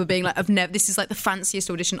it. And I remember being like, this is like the fanciest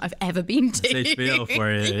audition I've ever been to. It's HBO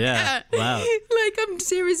for you. Yeah. Wow. Like, I'm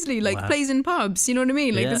seriously, like, Wow. plays in pubs, you know what I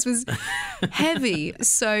mean? Like, Yeah. this was heavy.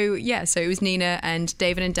 So it was Nina and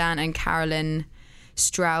David and Dan and Carolyn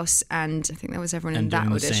Strauss, and I think that was everyone in And that doing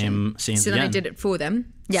the audition. same scenes so then I again. did it for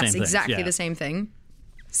them. Yes, Same things, exactly yeah. the same thing.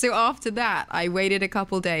 So after that, I waited a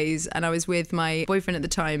couple days, and I was with my boyfriend at the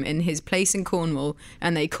time in his place in Cornwall,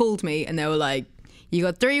 and they called me and they were like, you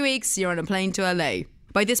got 3 weeks, you're on a plane to LA.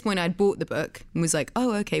 By this point, I'd bought the book and was like,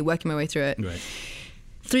 oh, okay, working my way through it. Right.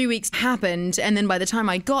 3 weeks happened, and then by the time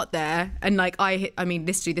I got there, and like I mean,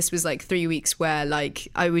 literally, this was like 3 weeks where like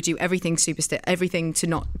I would do everything everything to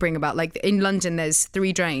not bring about. Like in London, there's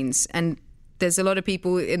 3 drains, and there's a lot of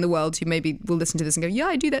people in the world who maybe will listen to this and go, yeah,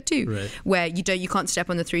 I do that too. Right. Where you can't step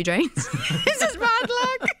on the 3 drains. This is bad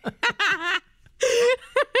luck.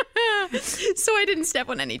 So I didn't step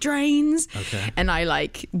on any drains. Okay. And I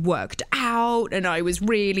like worked out, and I was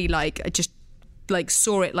really like, I just like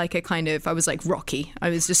saw it like a kind of, I was like Rocky. I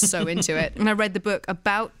was just so into it. And I read the book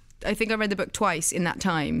I think I read the book twice in that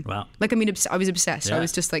time. Wow. Like, I mean, I was obsessed. Yeah. I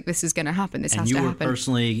was just like, this is going to happen. This And has you to were happen.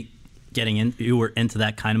 personally you were into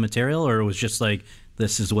that kind of material, or it was just like,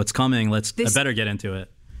 this is what's coming, I better get into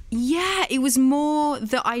it? Yeah, it was more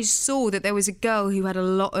that I saw that there was a girl who had a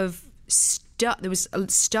lot of stuff. There was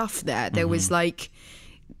stuff there. There was like,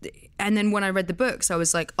 and then when I read the books, I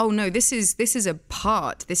was like, oh no, this is a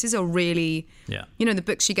part. This is a really, Yeah. you know, the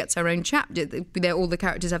book, she gets her own chapter. All the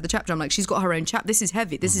characters have the chapter. I'm like, she's got her own chapter. This is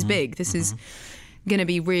heavy. This is big. This is going to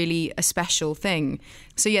be really a special thing.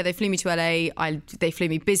 So yeah, they flew me to LA. They flew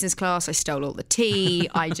me business class. I stole all the tea.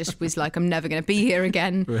 I just was like, I'm never going to be here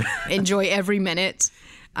again. Enjoy every minute.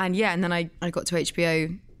 And yeah, and then I got to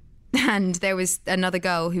HBO, and there was another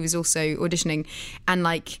girl who was also auditioning, and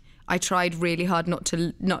like I tried really hard not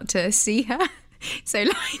to see her. So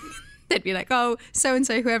like they'd be like, oh,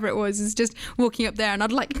 so-and-so, whoever it was, is just walking up there, and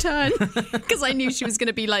I'd like turn because I knew she was going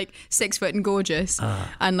to be like 6 foot and gorgeous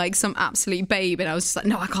and like some absolute babe. And I was just like,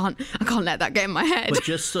 no, I can't let that get in my head. But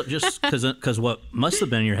just because what must have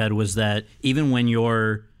been in your head was that even when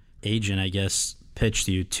your agent, I guess, pitched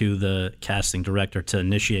you to the casting director to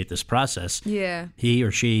initiate this process, yeah, he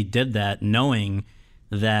or she did that knowing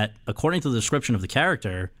that according to the description of the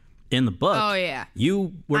character in the book, oh yeah,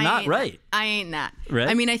 you were not right. I ain't that. Right?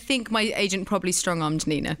 I mean, I think my agent probably strong-armed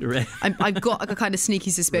Nina. Right. I've got a kind of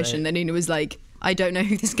sneaky suspicion that Nina was like, I don't know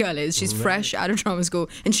who this girl is. She's fresh out of drama school,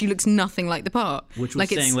 and she looks nothing like the part. Which was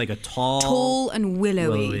saying like a tall and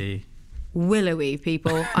willowy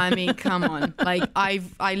people. I mean, come on. Like I've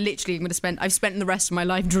spent the rest of my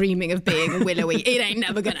life dreaming of being willowy. It ain't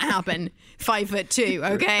never gonna happen.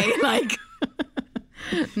 5'2", okay? Like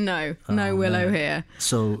no Willow here.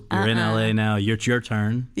 So you're in LA now. It's your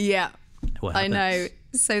turn. Yeah. What I happens? know.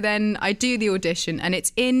 So then I do the audition, and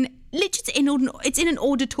it's in an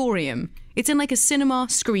auditorium. It's in like a cinema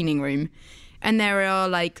screening room, and there are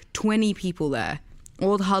like 20 people there,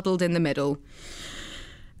 all huddled in the middle.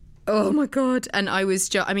 Oh my God. And I was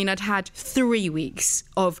I'd had 3 weeks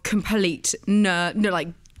of complete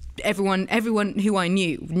everyone who I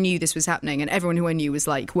knew this was happening, and everyone who I knew was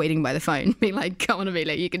like waiting by the phone, being like, come on,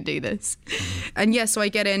 Amelia, you can do this. And yeah, so I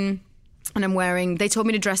get in, and they told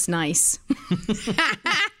me to dress nice.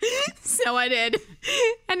 So I did.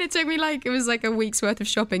 And it took me it was like a week's worth of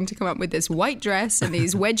shopping to come up with this white dress and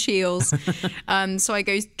these wedge heels. So I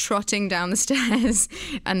go trotting down the stairs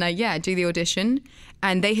and do the audition.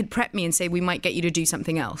 And they had prepped me and said, we might get you to do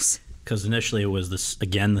something else. Because initially it was the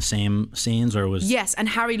same scenes, or was... Yes, and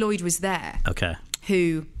Harry Lloyd was there. Okay.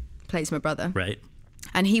 Who plays my brother. Right.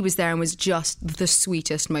 And he was there and was just the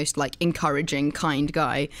sweetest, most like encouraging, kind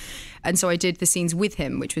guy. And so I did the scenes with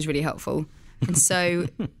him, which was really helpful. And so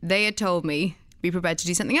they had told me, be prepared to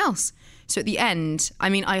do something else. So at the end, I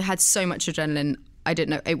mean, I had so much adrenaline. I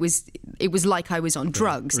didn't know. It was like I was on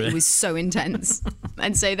drugs. Right. It was so intense.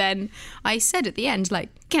 And so then I said at the end, like,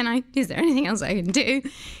 is there anything else I can do?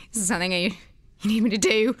 Is there something you need me to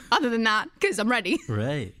do other than that? Because I'm ready.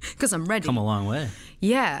 Right. Because I'm ready. Come a long way.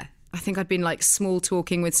 Yeah. I think I'd been like small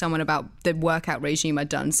talking with someone about the workout regime I'd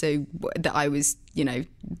done. So that I was,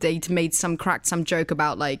 they'd cracked some joke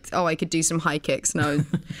about like, oh, I could do some high kicks. And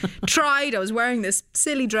I tried. I was wearing this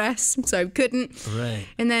silly dress, so couldn't. Right.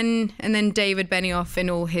 And then David Benioff, in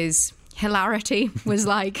all his hilarity, was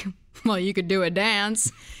like, well, you could do a dance.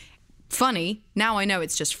 Funny. Now I know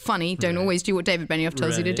it's just funny. Don't always do what David Benioff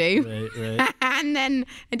tells you to do. Right. And then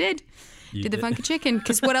I did. Did the funky chicken,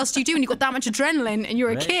 because what else do you do when you've got that much adrenaline and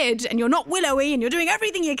you're a kid and you're not willowy and you're doing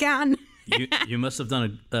everything you can? You must have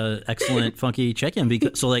done an excellent funky chicken.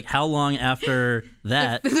 Because like, how long after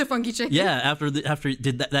that? The funky chicken. Yeah, after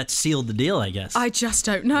did that sealed the deal? I guess. I just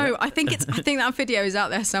don't know. I think that video is out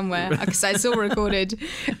there somewhere, because I saw recorded.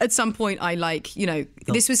 At some point,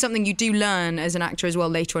 this was something you do learn as an actor as well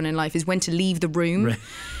later on in life, is when to leave the room. Right.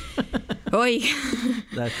 Oi.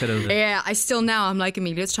 That could have been. Yeah, I'm like,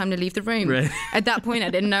 Amelia, it's time to leave the room. Right. At that point, I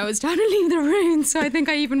didn't know it was time to leave the room, so I think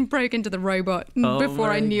I even broke into the robot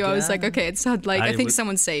before I knew. God. I was like, okay, it's like, I think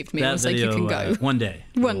someone saved me. I was video, like, you can go. One day.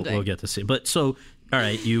 We'll get to see. But so, all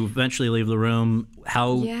right, you eventually leave the room.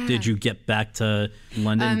 How did you get back to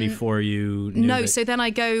London before you knew that? So then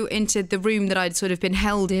I go into the room that I'd sort of been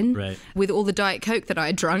held in with all the Diet Coke that I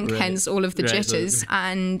had drunk, hence all of the jitters.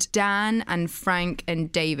 And Dan and Frank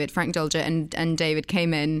Dolger and David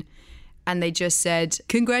came in, and they just said,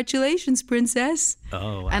 congratulations, princess.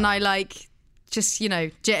 Oh, wow. And I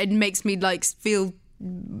it makes me feel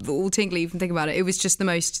all tingly even think about it. It was just the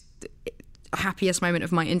most happiest moment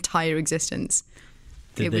of my entire existence.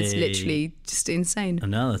 It was literally just insane. Oh,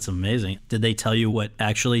 no, that's amazing. Did they tell you what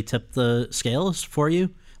actually tipped the scales for you?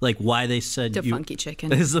 Like why they said the funky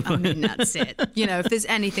chicken? I mean, that's it. If there's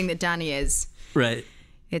anything that Danny is, right,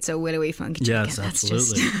 it's a willowy funky chicken. Yes,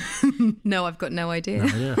 absolutely. No, I've got no idea.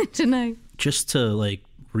 I don't know. Just to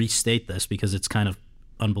restate this, because it's kind of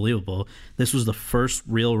unbelievable. This was the first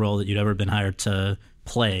real role that you'd ever been hired to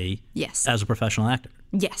play. Yes. As a professional actor.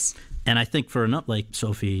 Yes. And I think for enough,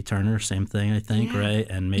 Sophie Turner, same thing, I think, right?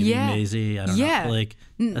 And maybe Maisie, I don't know.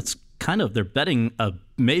 That's kind of, they're betting a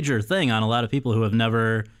major thing on a lot of people who have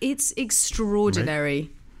never... It's extraordinary.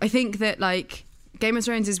 Right? I think that, Game of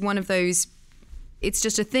Thrones is one of those... It's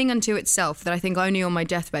just a thing unto itself that I think only on my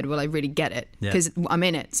deathbed will I really get it. Because I'm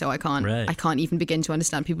in it, so I can't even begin to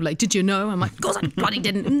understand. People did you know? I'm like, of course I bloody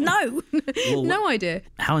didn't. No. Well, no idea.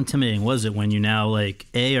 How intimidating was it when you now,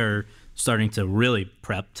 are... starting to really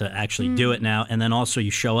prep to actually do it now, and then also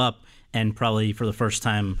you show up and probably for the first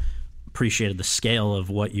time appreciated the scale of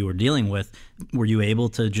what you were dealing with. Were you able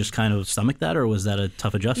to just kind of stomach that, or was that a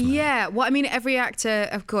tough adjustment? Yeah, well, I mean, every actor,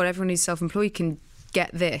 of course, everyone who's self-employed can get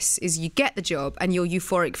this, is you get the job and you're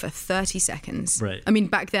euphoric for 30 seconds. Right. I mean,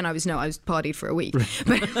 back then I was partied for a week.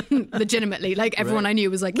 But legitimately, like everyone I knew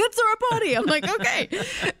was like, let's throw a party. I'm like, okay,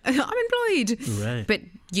 I'm employed. Right. But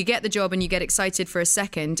you get the job and you get excited for a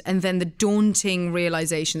second, and then the daunting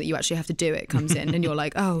realization that you actually have to do it comes in and you're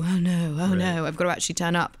like, oh no, I've got to actually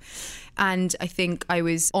turn up. And I think I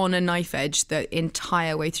was on a knife edge the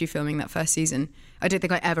entire way through filming that first season. I don't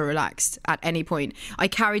think I ever relaxed at any point. I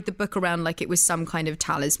carried the book around like it was some kind of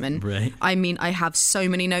talisman. Right. I mean, I have so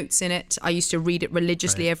many notes in it. I used to read it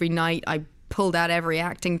religiously every night. I pulled out every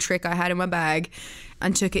acting trick I had in my bag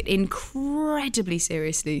and took it incredibly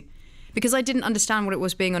seriously because I didn't understand what it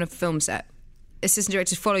was being on a film set. Assistant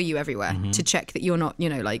directors follow you everywhere to check that you're not,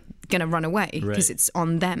 like, going to run away because it's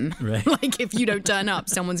on them. Right. Like, if you don't turn up,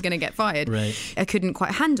 someone's going to get fired. Right. I couldn't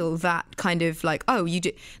quite handle that kind of like, oh, you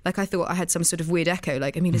do. Like, I thought I had some sort of weird echo,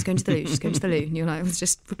 like, Amelia's going to the loo, she's going to the loo. And you're like,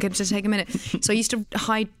 we're going to take a minute. So I used to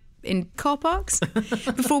hide in car parks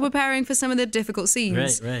before preparing for some of the difficult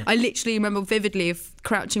scenes. Right. I literally remember vividly of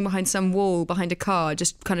crouching behind some wall behind a car,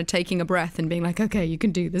 just kind of taking a breath and being like, okay, you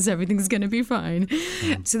can do this, everything's going to be fine.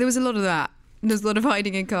 So there was a lot of that. There's a lot of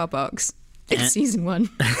hiding in car parks. It's season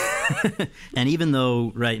 1. And even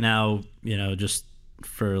though right now, just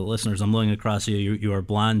for listeners, I'm looking across you are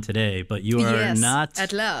blonde today, but you are not.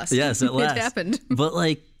 At last. Yes, at last. It happened. But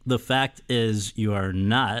like the fact is you are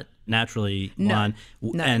not naturally blonde.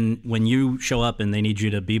 No. And when you show up and they need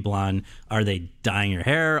you to be blonde, are they dyeing your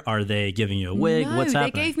hair? Are they giving you a wig? No, What's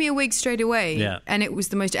happening? they gave me a wig straight away. Yeah. And it was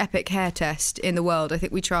the most epic hair test in the world. I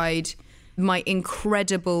think we tried my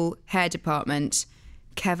incredible hair department,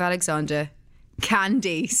 Kev Alexander,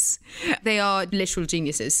 Candice. They are literal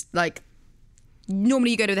geniuses. Like,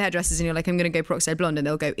 normally you go to the hairdressers and you're like, I'm going to go peroxide blonde, and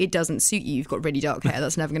they'll go, it doesn't suit you, you've got really dark hair,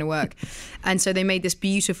 that's never going to work. And so they made this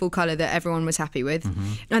beautiful colour that everyone was happy with,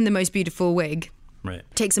 and the most beautiful wig. Right.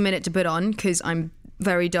 Takes a minute to put on because I'm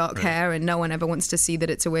very dark hair and no one ever wants to see that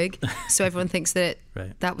it's a wig. So everyone thinks that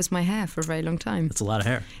that was my hair for a very long time. It's a lot of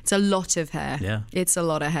hair. It's a lot of hair. Yeah. It's a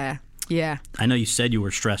lot of hair. Yeah. I know you said you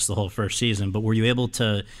were stressed the whole first season, but were you able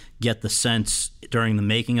to get the sense during the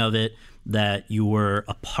making of it that you were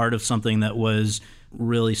a part of something that was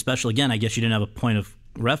really special? Again, I guess you didn't have a point of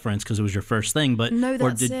reference because it was your first thing, but no,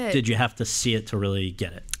 that's did you have to see it to really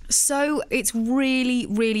get it? So it's really,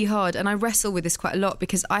 really hard, and I wrestle with this quite a lot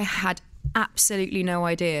because I had absolutely no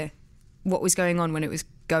idea what was going on when it was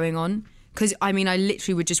going on. Because, I mean, I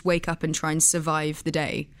literally would just wake up and try and survive the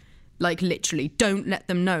day. Like, literally, don't let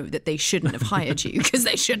them know that they shouldn't have hired you, because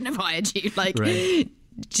they shouldn't have hired you. Like,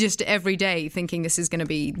 just every day thinking this is going to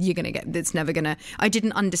be, you're going to get, it's never going to. I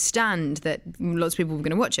didn't understand that lots of people were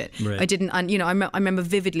going to watch it. Right. I didn't, I remember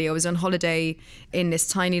vividly, I was on holiday in this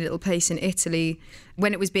tiny little place in Italy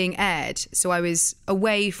when it was being aired. So I was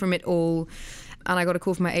away from it all. And I got a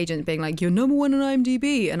call from my agent being like, you're number 1 on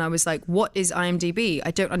IMDb. And I was like, what is IMDb? I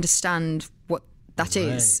don't understand what that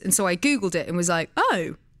is. And so I Googled it and was like,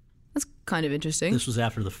 oh, that's kind of interesting. This was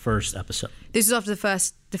after the first episode. This was after the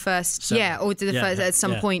first, first at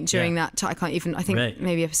some point during that time. I can't even, I think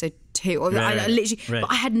maybe episode 2. Or I literally, but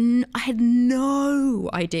I had no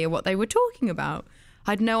idea what they were talking about.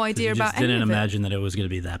 I had no idea about any of it. You just didn't imagine that it was going to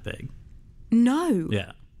be that big. No.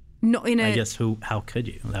 Yeah. Not in a... I guess how could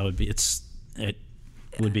you? That would be, it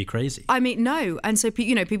would be crazy. I mean, no. And so,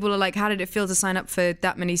 people are like, how did it feel to sign up for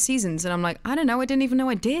that many seasons? And I'm like, I don't know. I didn't even know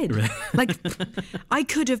I did. Right. Like, I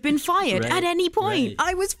could have been fired at any point.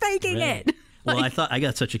 I was faking it. Well, I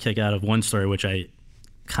got such a kick out of one story, which I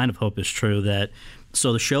kind of hope is true, that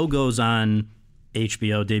so the show goes on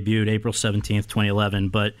HBO, debuted April 17th, 2011.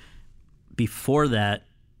 But before that,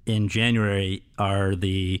 in January, are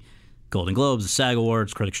the Golden Globes, the SAG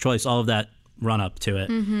Awards, Critics' Choice, all of that run up to it.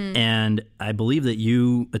 Mm-hmm. And I believe that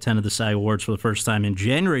you attended the SAG Awards for the first time in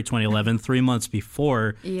January 2011, 3 months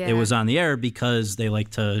before it was on the air, because they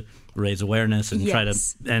like to raise awareness and try to...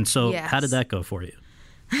 And so how did that go for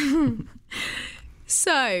you?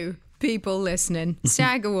 So, people listening,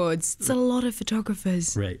 SAG Awards, it's a lot of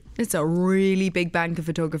photographers. Right. It's a really big bank of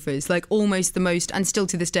photographers, like almost the most, and still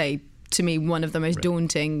to this day, to me, one of the most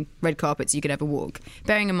daunting red carpets you could ever walk.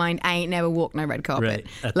 Bearing in mind, I ain't never walked no red carpet.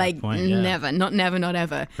 At like, that point, never. Not never, not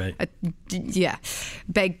ever. Right.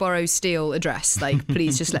 Beg, borrow, steal address. Like,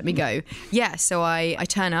 please just let me go. Yeah, so I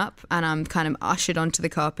turn up and I'm kind of ushered onto the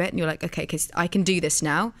carpet, and you're like, okay, because I can do this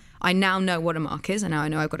now. I now know what a mark is. I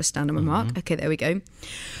know I've got to stand on my mark. Okay, there we go.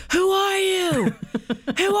 Who are you?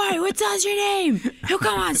 Who are you? What's your name? Oh,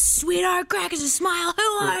 come on, sweetheart, crack us a smile. Who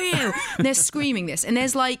are you? And they're screaming this. And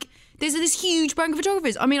there's like There's this huge bank of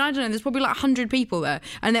photographers. I mean, I don't know, there's probably like 100 people there,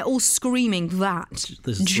 and they're all screaming that.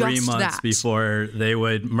 This is 3 months before they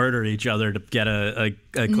would murder each other to get a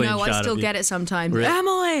clean shot. No, I still get it sometimes. Really?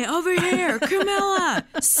 Emily, over here. Camilla,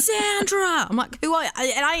 Sandra. I'm like, who are you?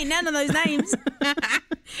 And I ain't none of those names.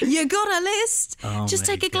 You got a list. Just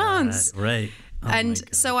take a glance. Right. Oh, and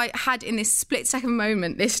so I had, in this split-second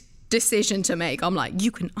moment, this decision to make. I'm like,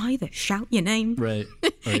 you can either shout your name, right?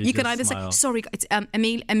 You can either say, sorry, it's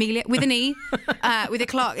Amelia with an E, with a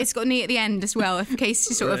clock. It's got an E at the end as well, in case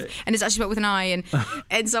you sort of, and it's actually spelled with an I.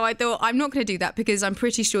 And so I thought, I'm not going to do that because I'm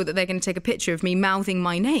pretty sure that they're going to take a picture of me mouthing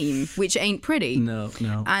my name, which ain't pretty. No.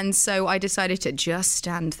 And so I decided to just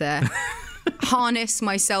stand there. Harness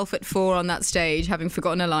myself at 4 on that stage, having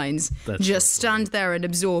forgotten her lines. Just stand there and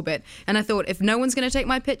absorb it. And I thought, if no one's going to take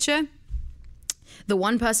my picture, the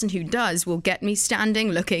one person who does will get me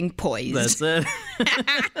standing looking poised. That's it.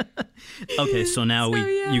 Okay, so now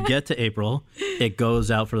you get to April. It goes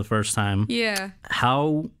out for the first time. Yeah.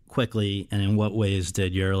 How quickly and in what ways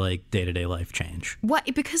did your day-to-day life change?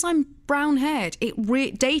 Because I'm brown haired,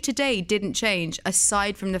 it day to day didn't change,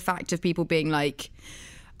 aside from the fact of people being like,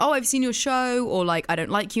 oh, I've seen your show, or like, I don't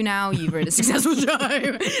like you now, you've ruined a successful show,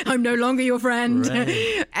 I'm no longer your friend.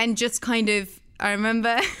 Right. And just kind of, I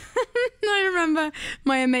remember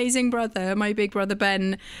my amazing brother, my big brother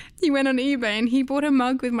Ben, he went on eBay and he bought a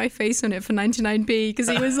mug with my face on it for 99p because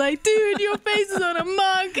he was like, dude, your face is on a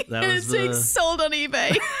mug. And it's sold on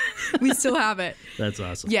eBay. We still have it. That's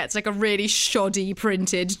awesome. Yeah, it's like a really shoddy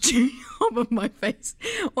printed job of my face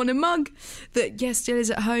on a mug that, still is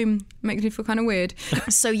at home. Makes me feel kind of weird.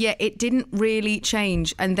 So yeah, it didn't really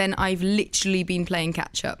change. And then I've literally been playing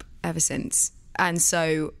catch up ever since. And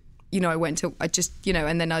so,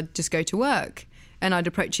 and then I'd just go to work and I'd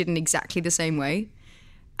approach it in exactly the same way.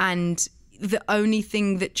 And the only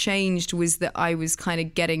thing that changed was that I was kind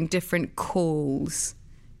of getting different calls.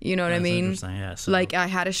 You know what I mean? Interesting, yeah. So, like, I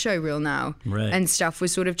had a show reel now, right, and stuff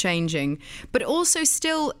was sort of changing. But also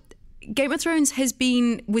still, Game of Thrones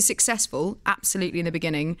was successful, absolutely, in the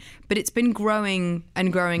beginning, but it's been growing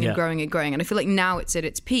and growing and growing and growing. And I feel like now it's at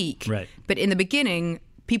its peak. Right. But in the beginning,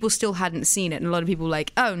 people still hadn't seen it, and a lot of people were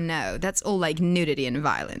like, oh no, that's all like nudity and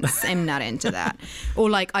violence. I'm not into that. Or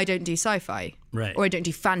like, I don't do sci-fi. Right. Or I don't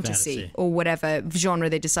do fantasy or whatever genre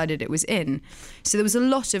they decided it was in. So there was a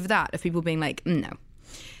lot of that, of people being like, no.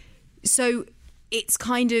 So it's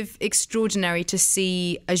kind of extraordinary to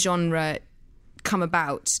see a genre come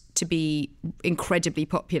about to be incredibly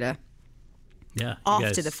popular. Yeah,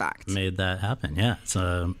 after the fact, made that happen. Yeah, it's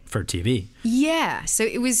for TV. Yeah, so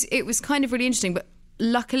it was kind of really interesting. But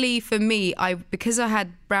luckily for me, because I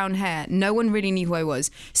had brown hair, no one really knew who I was.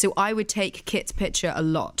 So I would take Kit's picture a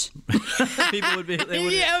lot. People would be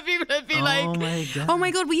like, oh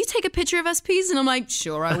my God, will you take a picture of us, please? And I'm like,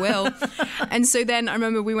 sure, I will. And so then I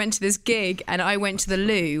remember we went to this gig and I went to the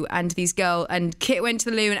loo, and and Kit went to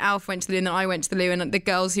the loo and Alf went to the loo and then I went to the loo, and the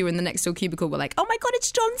girls who were in the next door cubicle were like, oh my God,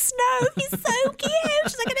 it's Jon Snow. He's so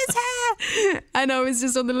cute. Look at his hair. And I was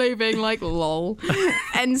just on the loo being like, lol.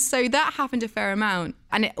 And so that happened a fair amount.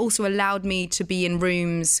 And it also allowed me to be in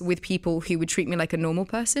rooms with people who would treat me like a normal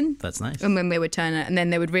person. That's nice. And when they would turn it, and then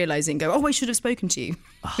they would realise it and go, oh, I should have spoken to you.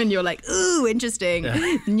 Oh. And you're like, ooh, interesting.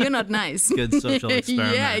 Yeah. You're not nice. Good social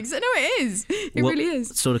experiment. Yeah, no, it is. It really is.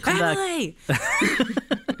 So to come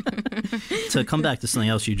back to something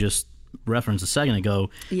else you just referenced a second ago,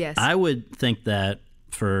 yes, I would think that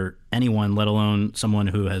for anyone, let alone someone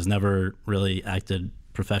who has never really acted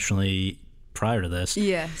professionally prior to this,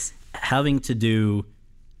 yes, having to do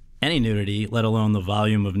any nudity, let alone the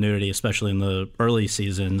volume of nudity, especially in the early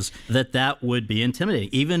seasons, that would be intimidating,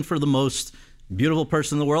 even for the most beautiful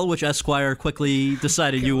person in the world, which Esquire quickly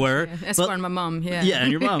decided you were. Yeah. Esquire and my mom, yeah. Yeah,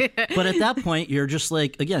 and your mom. But at that point, you're just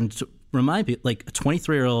like, again, to remind people, like a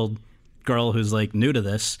 23-year-old girl who's like new to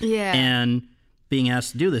this, and being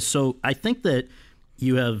asked to do this. So I think that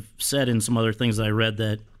you have said in some other things that I read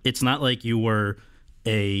that it's not like you were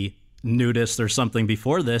a nudist or something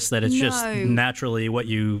before this, that it's just naturally what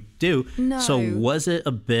you do. No. So was it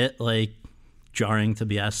a bit like jarring to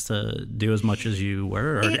be asked to do as much as you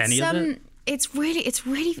were, or any of it? It's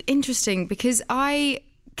really interesting because I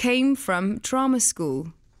came from drama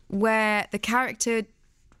school where the character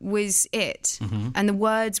was it, and the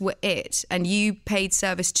words were it, and you paid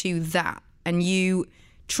service to that, and I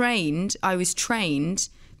was trained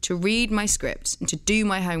to read my script and to do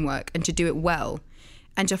my homework and to do it well,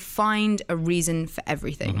 and to find a reason for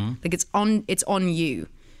everything. Like it's on you.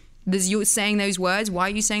 You're saying those words. Why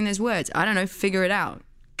are you saying those words? I don't know. Figure it out,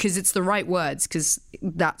 because it's the right words, because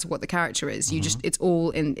that's what the character is. You it's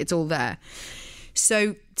all there.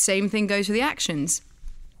 So same thing goes for the actions.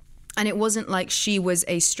 And it wasn't like she was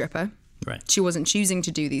a stripper. Right. She wasn't choosing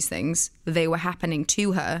to do these things. They were happening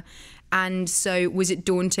to her. And so was it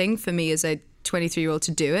daunting for me as a 23-year-old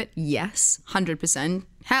to do it? Yes, 100%.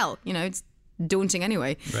 Hell, it's daunting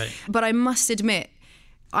anyway. Right. But I must admit,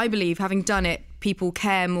 I believe, having done it, people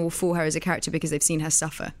care more for her as a character because they've seen her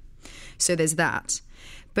suffer. So there's that.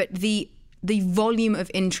 But the volume of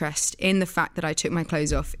interest in the fact that I took my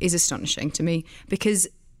clothes off is astonishing to me, because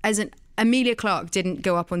Emilia Clarke didn't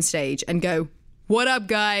go up on stage and go, "What up,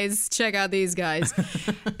 guys? Check out these guys."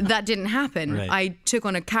 That didn't happen. Right. I took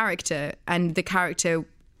on a character, and the character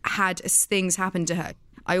had things happen to her.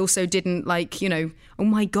 I also didn't oh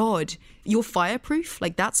my God, you're fireproof?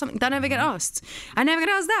 Like, that's something that I never get asked. I never get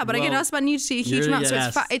asked that, but I get asked about nudity a huge amount.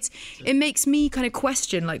 So it makes me kind of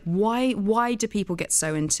question, why do people get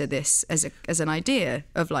so into this as an idea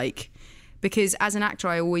of because as an actor,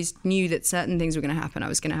 I always knew that certain things were going to happen. I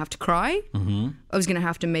was going to have to cry. Mm-hmm. I was going to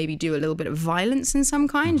have to maybe do a little bit of violence in some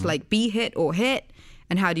kind, mm-hmm. like be hit or hit.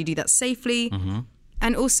 And how do you do that safely? Mm-hmm.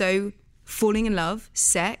 And also falling in love,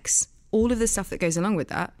 sex, all of the stuff that goes along with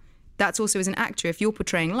that. That's also, as an actor, if you're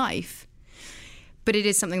portraying life. But it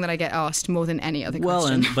is something that I get asked more than any other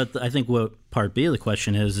question. But I think what part B of the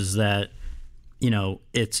question is that,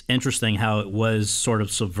 it's interesting how it was sort of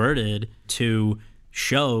subverted to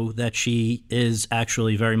show that she is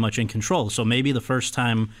actually very much in control. So maybe the first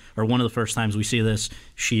time, or one of the first times we see this,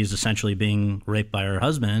 she's essentially being raped by her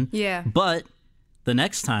husband. Yeah. But the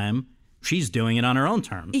next time, she's doing it on her own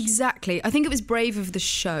terms. Exactly. I think it was brave of the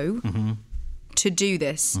show mm-hmm. to do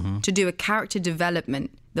this, mm-hmm. to do a character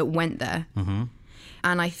development that went there. Mm-hmm.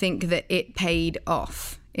 And I think that it paid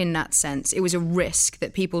off in that sense. It was a risk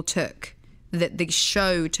that people took, that the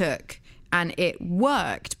show took, and it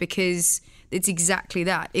worked because it's exactly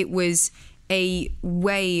that. It was a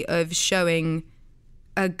way of showing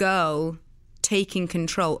a girl taking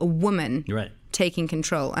control, a woman right. taking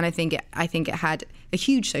control. And I think it had a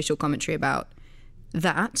huge social commentary about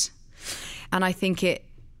that. And I think it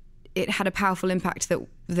had a powerful impact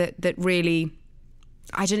that really,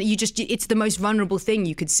 I don't know, it's the most vulnerable thing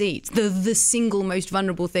you could see. It's the single most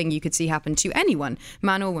vulnerable thing you could see happen to anyone,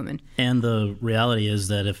 man or woman. And the reality is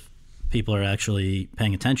that if people are actually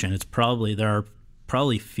paying attention, there are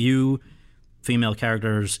probably few female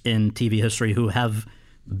characters in TV history who have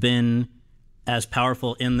been as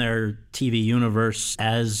powerful in their TV universe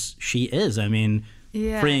as she is. I mean,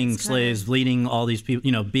 freeing slaves, leading all these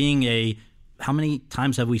people, being how many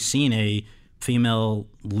times have we seen a female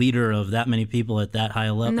leader of that many people at that high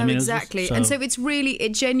a level? No, exactly. And so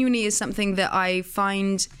it genuinely is something that I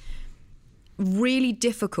find really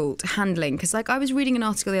difficult handling, because I was reading an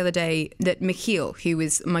article the other day that Michiel, who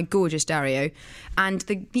was my gorgeous Dario, and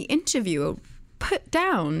the interviewer put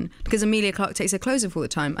down, because Emilia Clarke takes her clothes off all the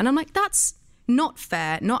time, and I'm like, that's not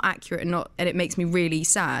fair, not accurate, and it makes me really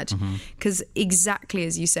sad, because exactly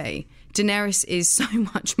as you say, Daenerys is so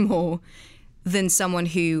much more than someone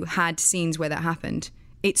who had scenes where that happened.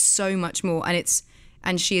 It's so much more,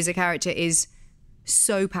 and she as a character is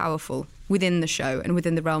so powerful within the show and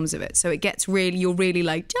within the realms of it. So it gets you're really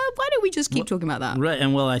like, why don't we just keep talking about that? Right.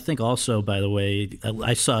 And I think also, by the way,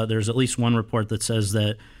 I saw there's at least one report that says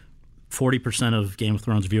that 40% of Game of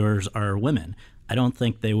Thrones viewers are women. I don't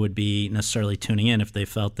think they would be necessarily tuning in if they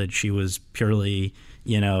felt that she was purely,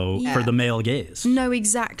 for the male gaze. No,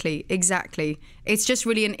 exactly. It's just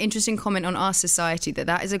really an interesting comment on our society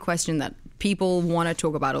that is a question that people want to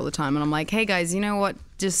talk about all the time. And I'm like, hey guys, you know what?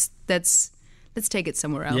 Just let's take it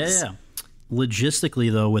somewhere else. Yeah.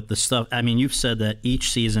 Logistically, though, with the stuff, I mean, you've said that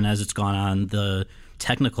each season as it's gone on, the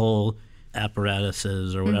technical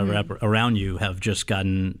apparatuses or whatever around you have just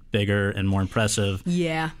gotten bigger and more impressive.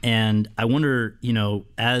 Yeah. And I wonder,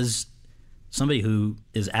 as somebody who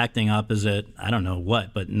is acting opposite, I don't know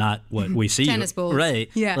what, but not what we see. Tennis balls. Right.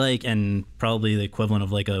 Yeah. And probably the equivalent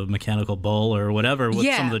of a mechanical bull or whatever with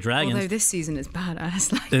some of the dragons. Although this season is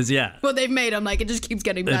badass. What they've made, I'm like, it just keeps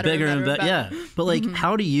getting better and better. Yeah. But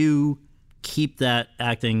how do you keep that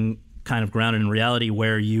acting kind of grounded in reality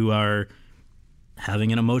where you are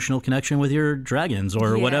having an emotional connection with your dragons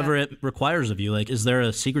or whatever it requires of you? Is there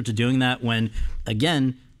a secret to doing that when,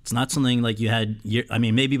 again, it's not something like you had,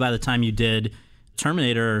 maybe by the time you did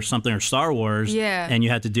Terminator or something or Star Wars and you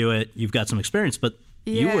had to do it, you've got some experience, but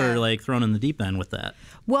you were thrown in the deep end with that.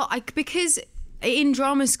 Well, because in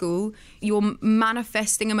drama school, you're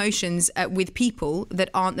manifesting emotions with people that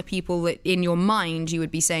aren't the people that in your mind you would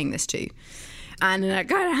be saying this to. And that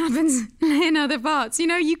kind of happens in other parts.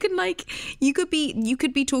 You could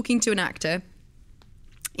be talking to an actor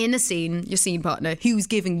in the scene, your scene partner, who's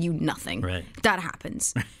giving you nothing. Right. That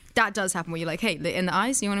happens. That does happen where you're like, hey, in the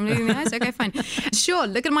eyes? You want to look in the eyes? Okay, fine. Sure,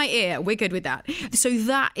 look at my ear. We're good with that. So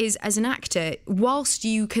that is, as an actor, whilst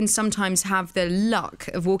you can sometimes have the luck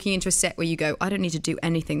of walking into a set where you go, I don't need to do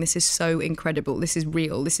anything. This is so incredible. This is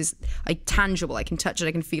real. This is tangible. I can touch it.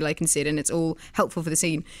 I can feel it. I can see it. And it's all helpful for the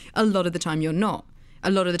scene. A lot of the time you're not. A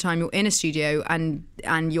lot of the time you're in a studio and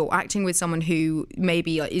you're acting with someone who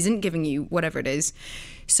maybe isn't giving you whatever it is.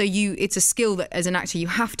 So it's a skill that as an actor you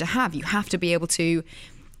have to have. You have to be able to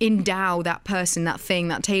endow that person, that thing,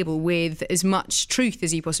 that table with as much truth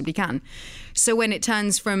as you possibly can. So when it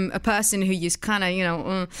turns from a person who you kind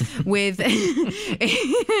of, with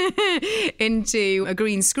into a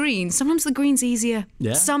green screen, sometimes the green's easier.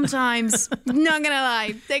 Yeah. Sometimes, not gonna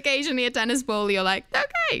lie, occasionally a tennis ball, you're like,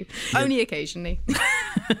 okay, only occasionally.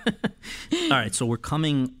 All right, so we're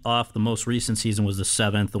coming off the most recent season was the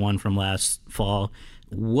 7th, the one from last fall.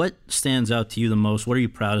 What stands out to you the most? What are you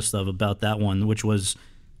proudest of about that one, which was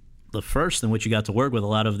the first in which you got to work with a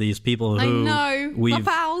lot of these people who my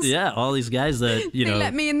pals. Yeah, all these guys that They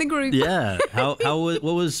let me in the group. Yeah. What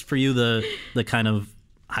was for you the kind of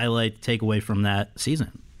highlight takeaway from that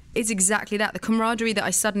season? It's exactly that, the camaraderie that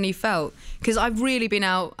I suddenly felt, because I've been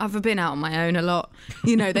out on my own a lot.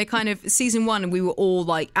 They kind of, season 1, we were all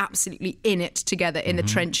like absolutely in it together in the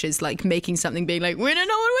trenches, like making something, being like, we don't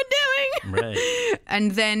know what we're doing. Right.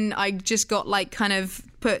 And then I just got like kind of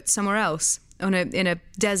put somewhere else. In a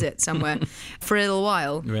desert somewhere for a little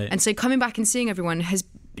while. Right. And so coming back and seeing everyone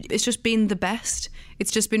it's just been the best.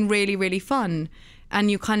 It's just been really, really fun.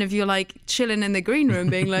 And you're like chilling in the green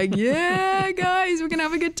room being like, yeah, guys, we're going to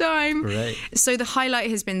have a good time. Right. So the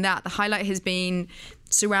highlight has been that. The highlight has been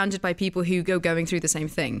surrounded by people who going through the same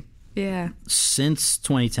thing. Yeah. Since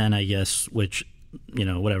 2010, I guess, which,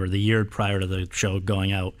 whatever, the year prior to the show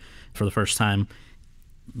going out for the first time,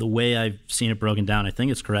 the way I've seen it broken down, I think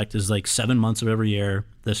it's correct, is like 7 months of every year,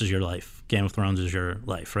 this is your life. Game of Thrones is your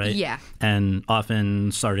life, right? Yeah. And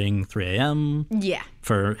often starting 3 a.m. Yeah.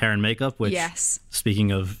 for hair and makeup, which, yes.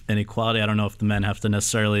 Speaking of inequality, I don't know if the men have to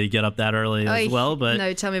necessarily get up that early as well, but...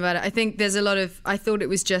 No, tell me about it. I think there's a lot of... I thought it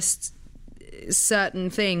was just certain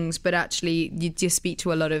things, but actually you just speak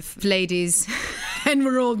to a lot of ladies and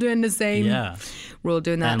we're all doing the same. Yeah. We're all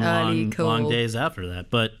doing that and early, long days after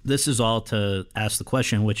that. But this is all to ask the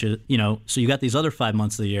question, which is, so you got these other 5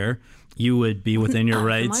 months of the year. You would be within your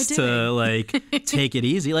rights to like take it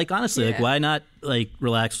easy. Like honestly, like why not like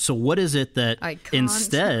relax? So what is it that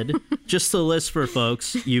instead, just to list for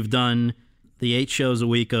folks, you've done the 8 shows a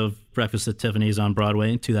week of Breakfast at Tiffany's on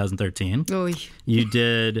Broadway in 2013. Oy. You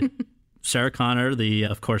did Sarah Connor, the,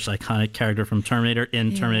 of course, iconic character from Terminator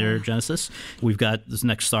in Terminator Genesis. We've got this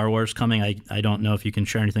next Star Wars coming. I don't know if you can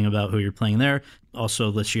share anything about who you're playing there.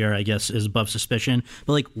 Also this year, I guess, is Above Suspicion.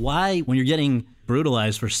 But like, why, when you're getting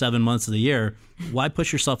brutalized for 7 months of the year, why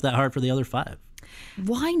push yourself that hard for the other 5?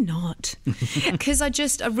 Why not? Because I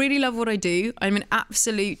really love what I do. I'm an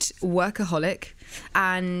absolute workaholic.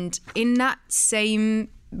 And in that same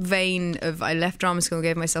vein of I left drama school and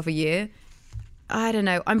gave myself a year, I don't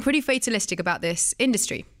know, I'm pretty fatalistic about this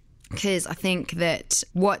industry because I think that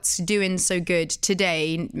what's doing so good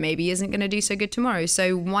today maybe isn't going to do so good tomorrow.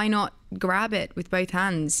 So why not grab it with both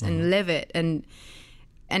hands and live it and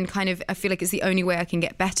kind of, I feel like it's the only way I can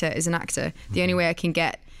get better as an actor. The only way I can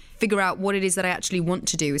figure out what it is that I actually want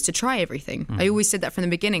to do is to try everything. I always said that from the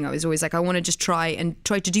beginning. I was always like, I want to just try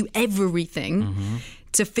to do everything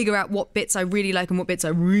to figure out what bits I really like and what bits I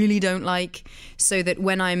really don't like, so that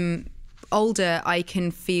when I'm older, I can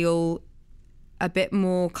feel a bit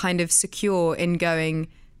more kind of secure in going,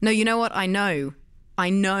 no, you know what? I know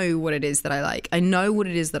what it is that I like. I know what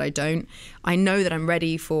it is that I don't. I know that I'm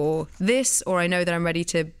ready for this, or I know that I'm ready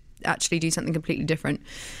to actually do something completely different.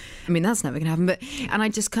 I mean, that's never going to happen, and I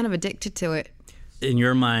just kind of addicted to it. In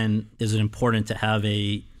your mind, is it important to have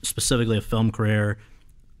specifically a film career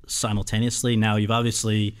simultaneously? Now, you've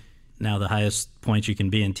obviously... Now, the highest point you can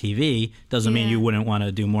be in TV doesn't mean you wouldn't want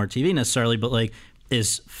to do more TV necessarily, but like,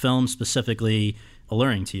 is film specifically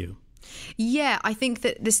alluring to you? Yeah, I think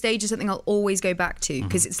that the stage is something I'll always go back to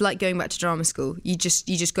because it's like going back to drama school. You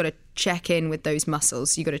just got to check in with those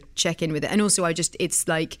muscles. You got to check in with it. And also it's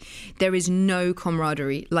like there is no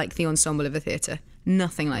camaraderie like the ensemble of a theatre.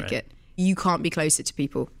 Nothing like it. You can't be closer to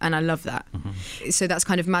people, and I love that. So that's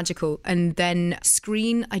kind of magical. And then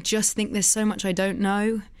screen, I just think there's so much I don't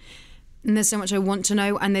know. And there's so much I want to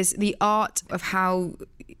know, and there's the art of how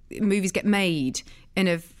movies get made and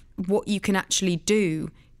of what you can actually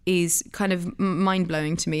do is kind of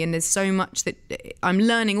mind-blowing to me, and there's so much that I'm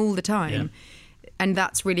learning all the time, and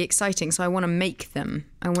that's really exciting. So I want to make them.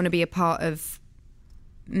 I want to be a part of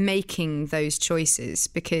making those choices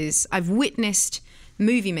because I've witnessed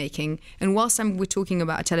movie making. And whilst we're talking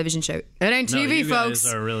about a television show, it ain't TV, you folks.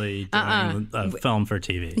 guys are really doing a film for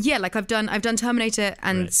TV. Yeah, like I've done Terminator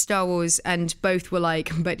and Star Wars, and both were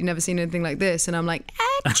like, but you've never seen anything like this. And I'm like,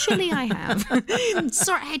 actually, I have.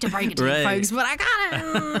 Sorry, I hate to break it to you folks, but I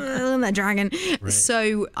got that dragon. Right.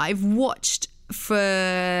 So I've watched for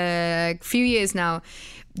a few years now,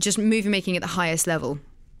 just movie making at the highest level.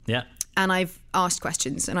 Yeah. And I've asked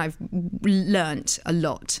questions, and I've learnt a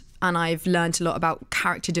lot. And I've learnt a lot about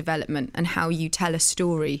character development and how you tell a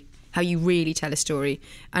story, how you really tell a story,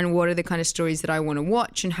 and what are the kind of stories that I want to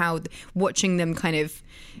watch, and how watching them kind of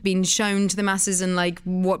being shown to the masses, and like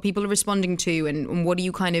what people are responding to, and what do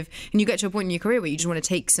you kind of, and you get to a point in your career where you just want to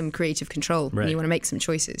take some creative control and you want to make some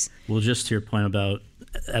choices. Well, just to your point about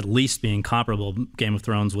at least being comparable, Game of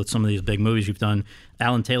Thrones, with some of these big movies you've done,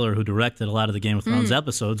 Alan Taylor, who directed a lot of the Game of Thrones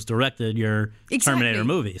episodes, directed your Terminator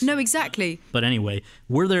movies. No, exactly. But anyway,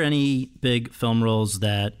 were there any big film roles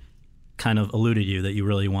that kind of eluded you that you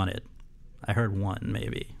really wanted? I heard one,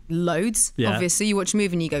 maybe. Loads. Yeah. Obviously, you watch a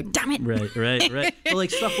movie and you go, damn it. Right. Well,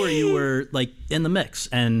 like stuff where you were like in the mix,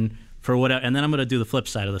 and for whatever. And then I'm going to do the flip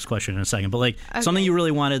side of this question in a second. But like something you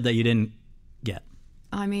really wanted that you didn't get.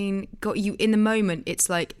 I mean, got you in the moment. It's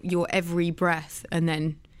like your every breath, and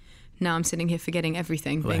then now I'm sitting here forgetting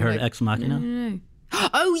everything. I heard like, Ex Machina. No.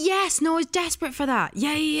 Oh yes, no, I was desperate for that.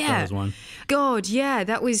 Yeah. That was one. God, yeah,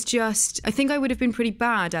 that was just. I think I would have been pretty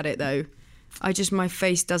bad at it though. My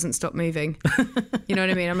face doesn't stop moving. You know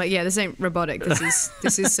what I mean? I'm like, yeah, this ain't robotic.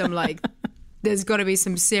 This is some like, there's got to be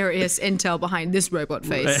some serious intel behind this robot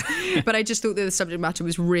face. Right. But I just thought that the subject matter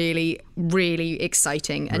was really, really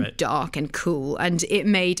exciting and dark and cool, and it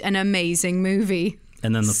made an amazing movie.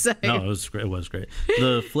 And then it was great. It was great.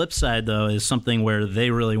 The flip side, though, is something where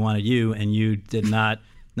they really wanted you, and you did not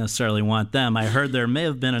necessarily want them. I heard there may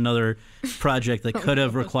have been another project that could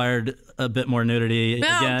have required a bit more nudity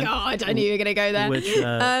again. Oh God, I knew you were going to go there. Which,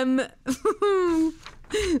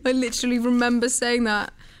 I literally remember saying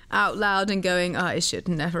that out loud and going, I should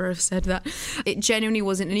never have said that. It genuinely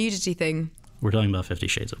wasn't a nudity thing. We're talking about 50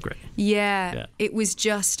 Shades of Grey. Yeah. It was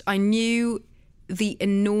just, I knew the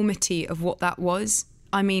enormity of what that was.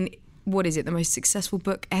 I mean, what is it, the most successful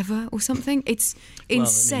book ever or something? It's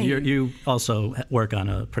insane. I mean, you also work on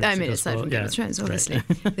a pretty successful... Game of Thrones, obviously.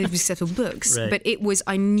 They've successful books. Right. But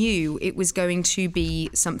I knew it was going to be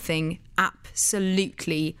something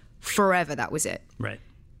absolutely forever. That was it. Right.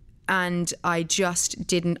 And I just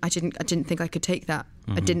didn't think I could take that.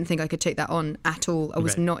 Mm-hmm. I didn't think I could take that on at all. I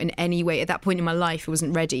was not in any way, at that point in my life, I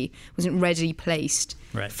wasn't ready placed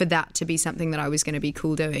for that to be something that I was going to be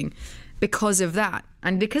cool doing. Because of that.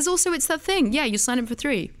 And because also it's that thing, you sign up for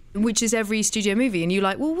 3, which is every studio movie, and you're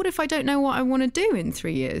like, well, what if I don't know what I want to do in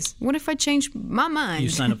 3 years? What if I change my mind? You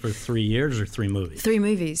sign up for 3 years or 3 movies? 3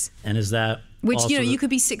 movies. And is that which, you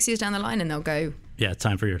could be 6 years down the line and they'll go, yeah,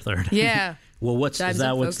 time for your 3rd. Yeah. Well, what's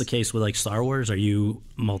the case with like Star Wars? Are you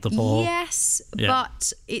multiple? Yes,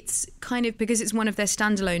 but it's kind of because it's one of their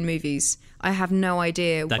standalone movies. I have no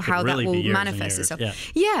idea how that will manifest itself.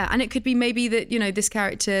 Yeah, and it could be maybe that this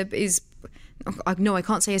character is. No, I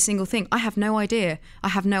can't say a single thing. I have no idea.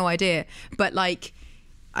 But like,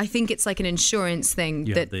 I think it's like an insurance thing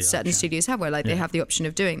that certain studios have, where like they have the option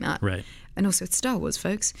of doing that. Right. And also it's Star Wars,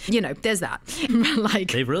 folks. There's that.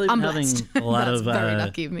 Like, they've really been having a lot of very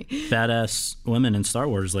lucky of me. Badass women in Star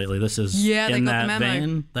Wars lately. This is in that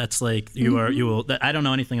vein. That's like you will. I don't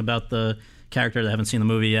know anything about the character. I haven't seen the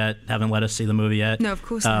movie yet. Haven't let us see the movie yet. No, of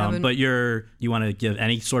course I haven't. But you want to give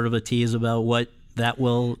any sort of a tease about what that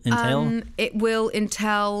will entail? It will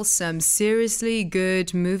entail some seriously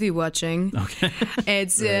good movie watching. Okay.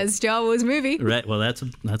 It's a Star Wars movie. Right. Well, that's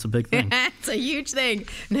a big thing. It's a huge thing.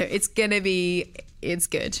 No, it's good.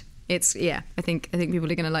 I think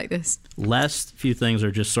people are going to like this. Last few things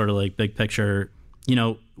are just sort of like big picture.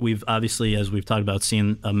 We've obviously, as we've talked about,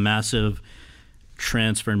 seen a massive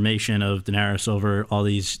transformation of Daenerys over all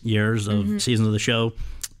these years of seasons of the show.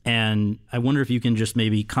 And I wonder if you can just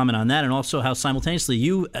maybe comment on that, and also how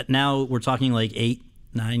simultaneously now we're talking like 8-9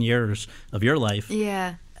 years of your life.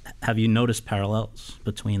 Yeah. Have you noticed parallels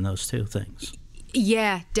between those two things?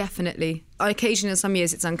 Yeah, definitely. Occasionally, some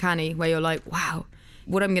years it's uncanny where you're like, wow,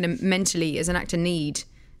 what I'm going to mentally as an actor need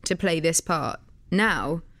to play this part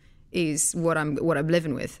now is what I'm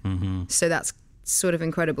living with. Mm-hmm. So that's sort of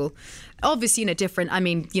incredible. Obviously, different. I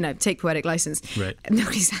mean, take Poetic License. Right. Not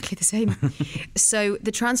exactly the same. So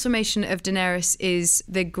the transformation of Daenerys is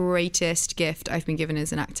the greatest gift I've been given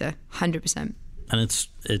as an actor, 100%. And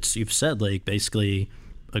it's you've said, like, basically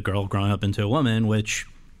a girl growing up into a woman, which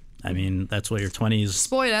I mean, that's what your 20s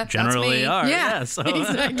Spoiler, generally that's me. are. Yeah, so.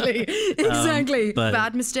 exactly. but-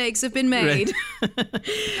 Bad mistakes have been made.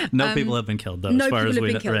 No people have been killed, though. No as far people as have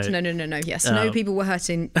we been killed. Right. No. Yes, no people were hurt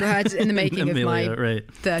in the making of my Amelia, right.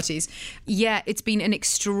 30s. Yeah, it's been an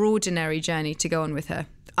extraordinary journey to go on with her.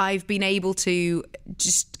 I've been able to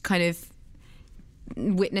just kind of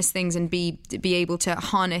witness things and be able to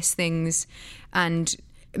harness things and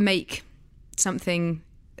make something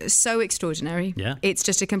so extraordinary. Yeah. It's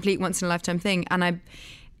just a complete once in a lifetime thing, and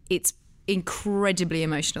it's incredibly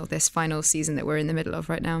emotional, this final season that we're in the middle of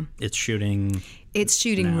right now. It's shooting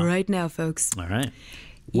now. Right now, folks. All right.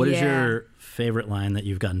 What is Yeah. your favorite line that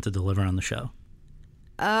you've gotten to deliver on the show?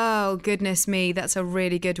 Oh, goodness me. That's a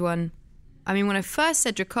really good one. I mean, when I first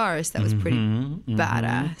said Dracarys, that was pretty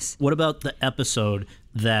badass. What about the episode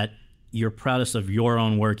that you're proudest of your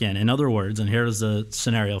own work in? In other words, and here's the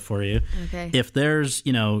scenario for you. Okay. If there's,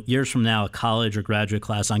 years from now, a college or graduate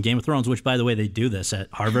class on Game of Thrones, which, by the way, they do this at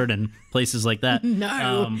Harvard and places like that.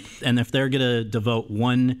 No. And if they're going to devote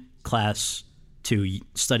one class to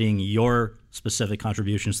studying your specific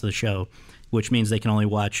contributions to the show, which means they can only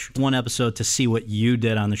watch one episode to see what you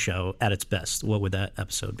did on the show at its best, what would that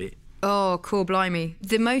episode be? Oh, cool, blimey.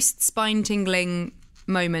 The most spine-tingling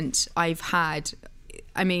moment I've had,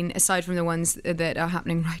 I mean, aside from the ones that are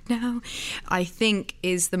happening right now, I think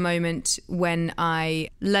is the moment when I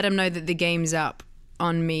let them know that the game's up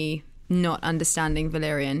on me not understanding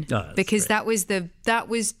Valyrian. Oh, that's because great. that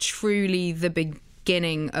was truly the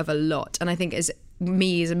beginning of a lot. And I think as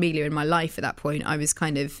Amelia in my life at that point, I was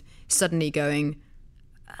kind of suddenly going,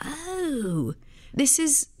 oh, this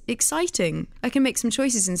is exciting. I can make some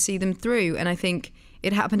choices and see them through. And I think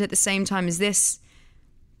it happened at the same time as this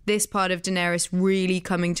part of Daenerys really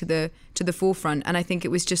coming to the forefront. And I think it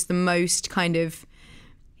was just the most kind of,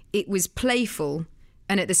 it was playful,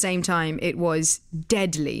 and at the same time it was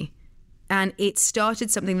deadly. And it started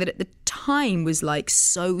something that at the time was like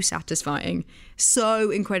so satisfying, so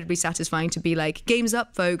incredibly satisfying to be like, game's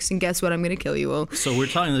up, folks, and guess what? I'm going to kill you all. So we're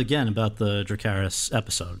talking again about the Dracarys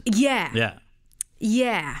episode. Yeah.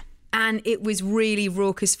 Yeah. And it was really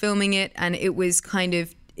raucous filming it, and it was kind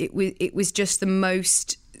of, it was just the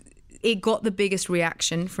most, it got the biggest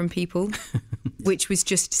reaction from people, which was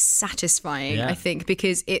just satisfying, Yeah. I think,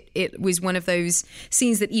 because it was one of those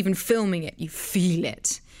scenes that even filming it, you feel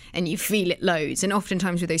it. And you feel it loads. And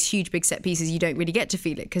oftentimes with those huge big set pieces, you don't really get to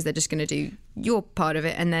feel it because they're just going to do your part of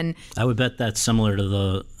it. And then I would bet that's similar to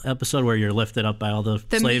the episode where you're lifted up by all the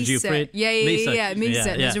slaves you Misa. freed. Yeah.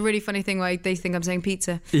 Misa. There's a really funny thing why they think I'm saying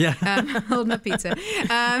pizza. Yeah. Holding up pizza.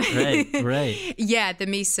 Right. Yeah, the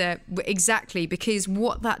Misa. Exactly. Because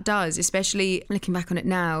what that does, especially looking back on it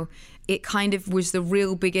now, it kind of was the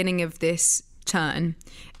real beginning of this turn.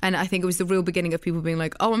 And I think it was the real beginning of people being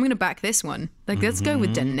like, oh, I'm going to back this one. Like, let's go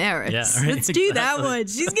with Daenerys. Yeah, right, Let's do that one.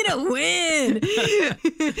 She's going to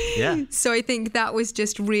win. Yeah. So I think that was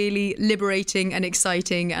just really liberating and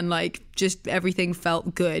exciting, and like just everything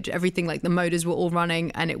felt good. Everything, like the motors were all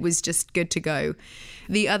running and it was just good to go.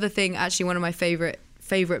 The other thing, actually one of my favorite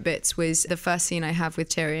bits was the first scene I have with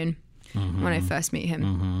Tyrion. When I first meet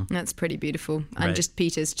him. That's pretty beautiful. And Right. just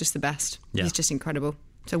Peter's just the best. Yeah. He's just incredible.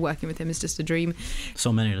 So working with him is just a dream.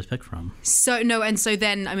 So many to pick from. So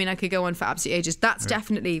then, I mean, I could go on for absolute ages. That's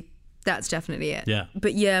definitely it. Yeah.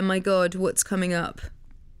 But yeah, my God, what's coming up?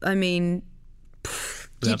 I mean,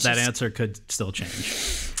 That answer could still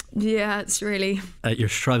change. yeah, it's really. You're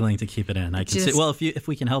struggling to keep it in. I can see. Just- Well, if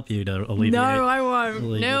we can help you to alleviate. No, I won't.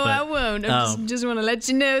 alleviate No, that. I won't. I just want to let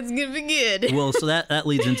you know it's gonna be good. Well, so that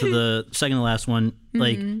leads into the second to last one.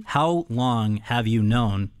 Like, how long have you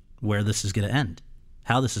known where this is going to end?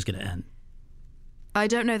 How this is going to end? I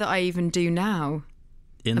don't know that I even do now.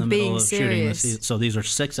 In the I'm middle being of shooting the serious. season. So these are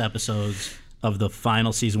 6 episodes of the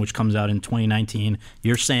final season, which comes out in 2019.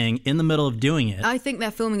 You're saying in the middle of doing it. I think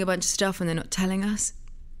they're filming a bunch of stuff and they're not telling us.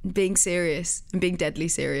 Being serious and being deadly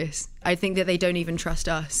serious. I think that they don't even trust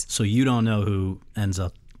us. So you don't know who ends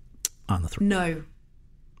up on the throne. No,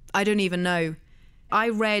 I don't even know. I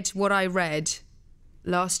read what I read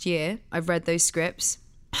last year. I've read those scripts.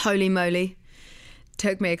 Holy moly.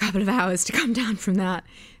 Took me a couple of hours to come down from that.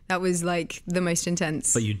 That was like the most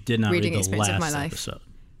intense But you did not read reading the experience last of my life. episode.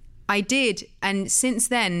 I did. And since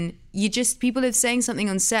then, people are saying something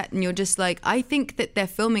on set and you're just like, I think that they're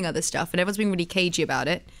filming other stuff, and everyone's being really cagey about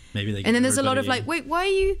it. Maybe they. And then give there's a lot of everybody- like,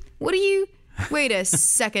 wait, what are you? Wait a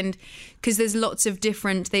second, because there's lots of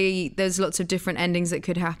different endings that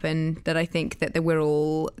could happen that I think that we're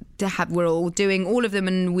all doing all of them,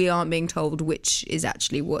 and we aren't being told which is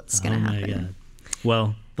actually what's going to happen. My God.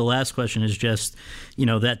 Well, the last question is just,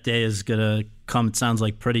 that day is going to come, it sounds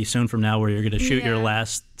like pretty soon from now, where you're going to shoot your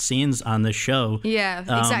last scenes on this show. Yeah,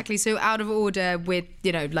 exactly. So out of order with,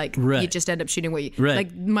 you just end up shooting what you... Right.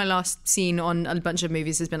 Like, my last scene on a bunch of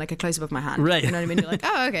movies has been like a close-up of my hand. Right. You know what I mean? You're like,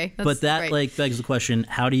 oh, okay. That's but that great. begs the question,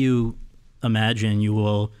 how do you imagine you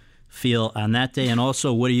will feel on that day? And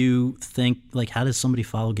also, what do you think, how does somebody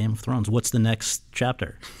follow Game of Thrones? What's the next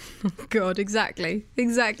chapter? God, exactly.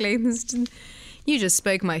 You just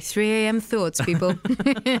spoke my 3 a.m. thoughts, people.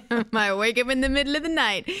 I wake up in the middle of the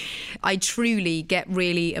night. I truly get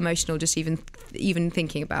really emotional just even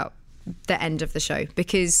thinking about the end of the show,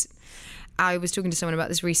 because I was talking to someone about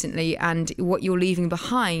this recently, and what you're leaving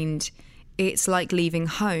behind, it's like leaving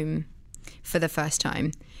home for the first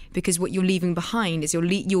time, because what you're leaving behind is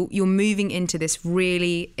you're moving into this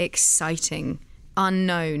really exciting,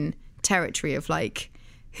 unknown territory of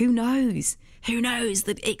who knows? Who knows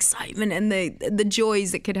the excitement and the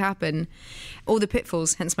joys that could happen, or the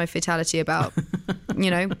pitfalls, hence my fatality about,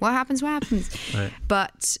 what happens. Right.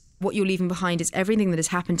 But what you're leaving behind is everything that has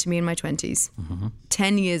happened to me in my 20s. Mm-hmm.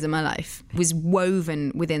 10 years of my life was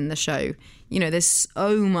woven within the show. There's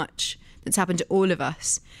so much that's happened to all of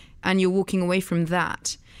us, and you're walking away from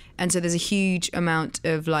that. And so there's a huge amount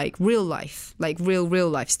of real life, real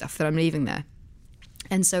life stuff that I'm leaving there.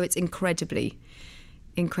 And so it's incredibly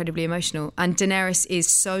emotional. And Daenerys is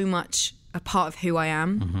so much a part of who I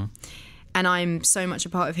am. Mm-hmm. And I'm so much a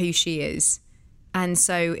part of who she is. And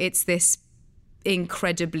so it's this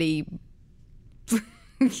incredibly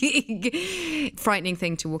frightening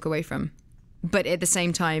thing to walk away from, but at the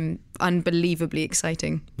same time, unbelievably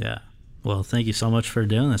exciting. Yeah. Well, thank you so much for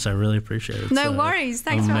doing this. I really appreciate it. No worries.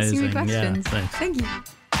 Thanks for asking me questions. Yeah, thanks. Thank you.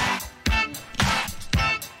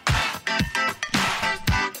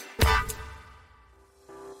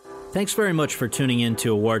 Thanks very much for tuning in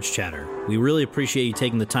to Awards Chatter. We really appreciate you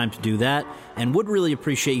taking the time to do that, and would really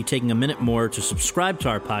appreciate you taking a minute more to subscribe to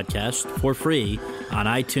our podcast for free on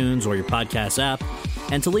iTunes or your podcast app,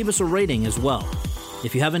 and to leave us a rating as well.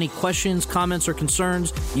 If you have any questions, comments, or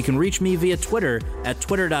concerns, you can reach me via Twitter at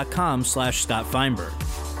twitter.com/Scott Feinberg.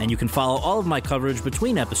 And you can follow all of my coverage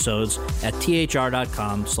between episodes at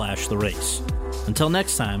thr.com/The Race. Until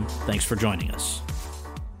next time, thanks for joining us.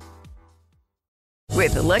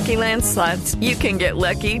 With the Lucky Land Slots, you can get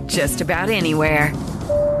lucky just about anywhere.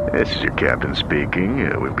 This is your captain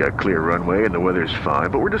speaking. We've got clear runway and the weather's fine,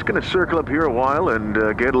 but we're just going to circle up here a while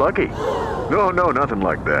and get lucky. No, nothing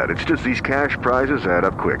like that. It's just these cash prizes add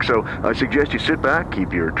up quick. So I suggest you sit back,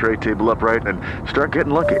 keep your tray table upright, and start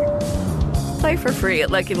getting lucky. Play for free at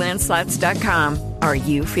LuckyLandSlots.com. Are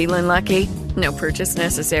you feeling lucky? No purchase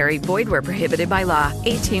necessary. Void where prohibited by law.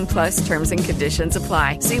 18+ terms and conditions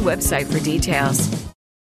apply. See website for details.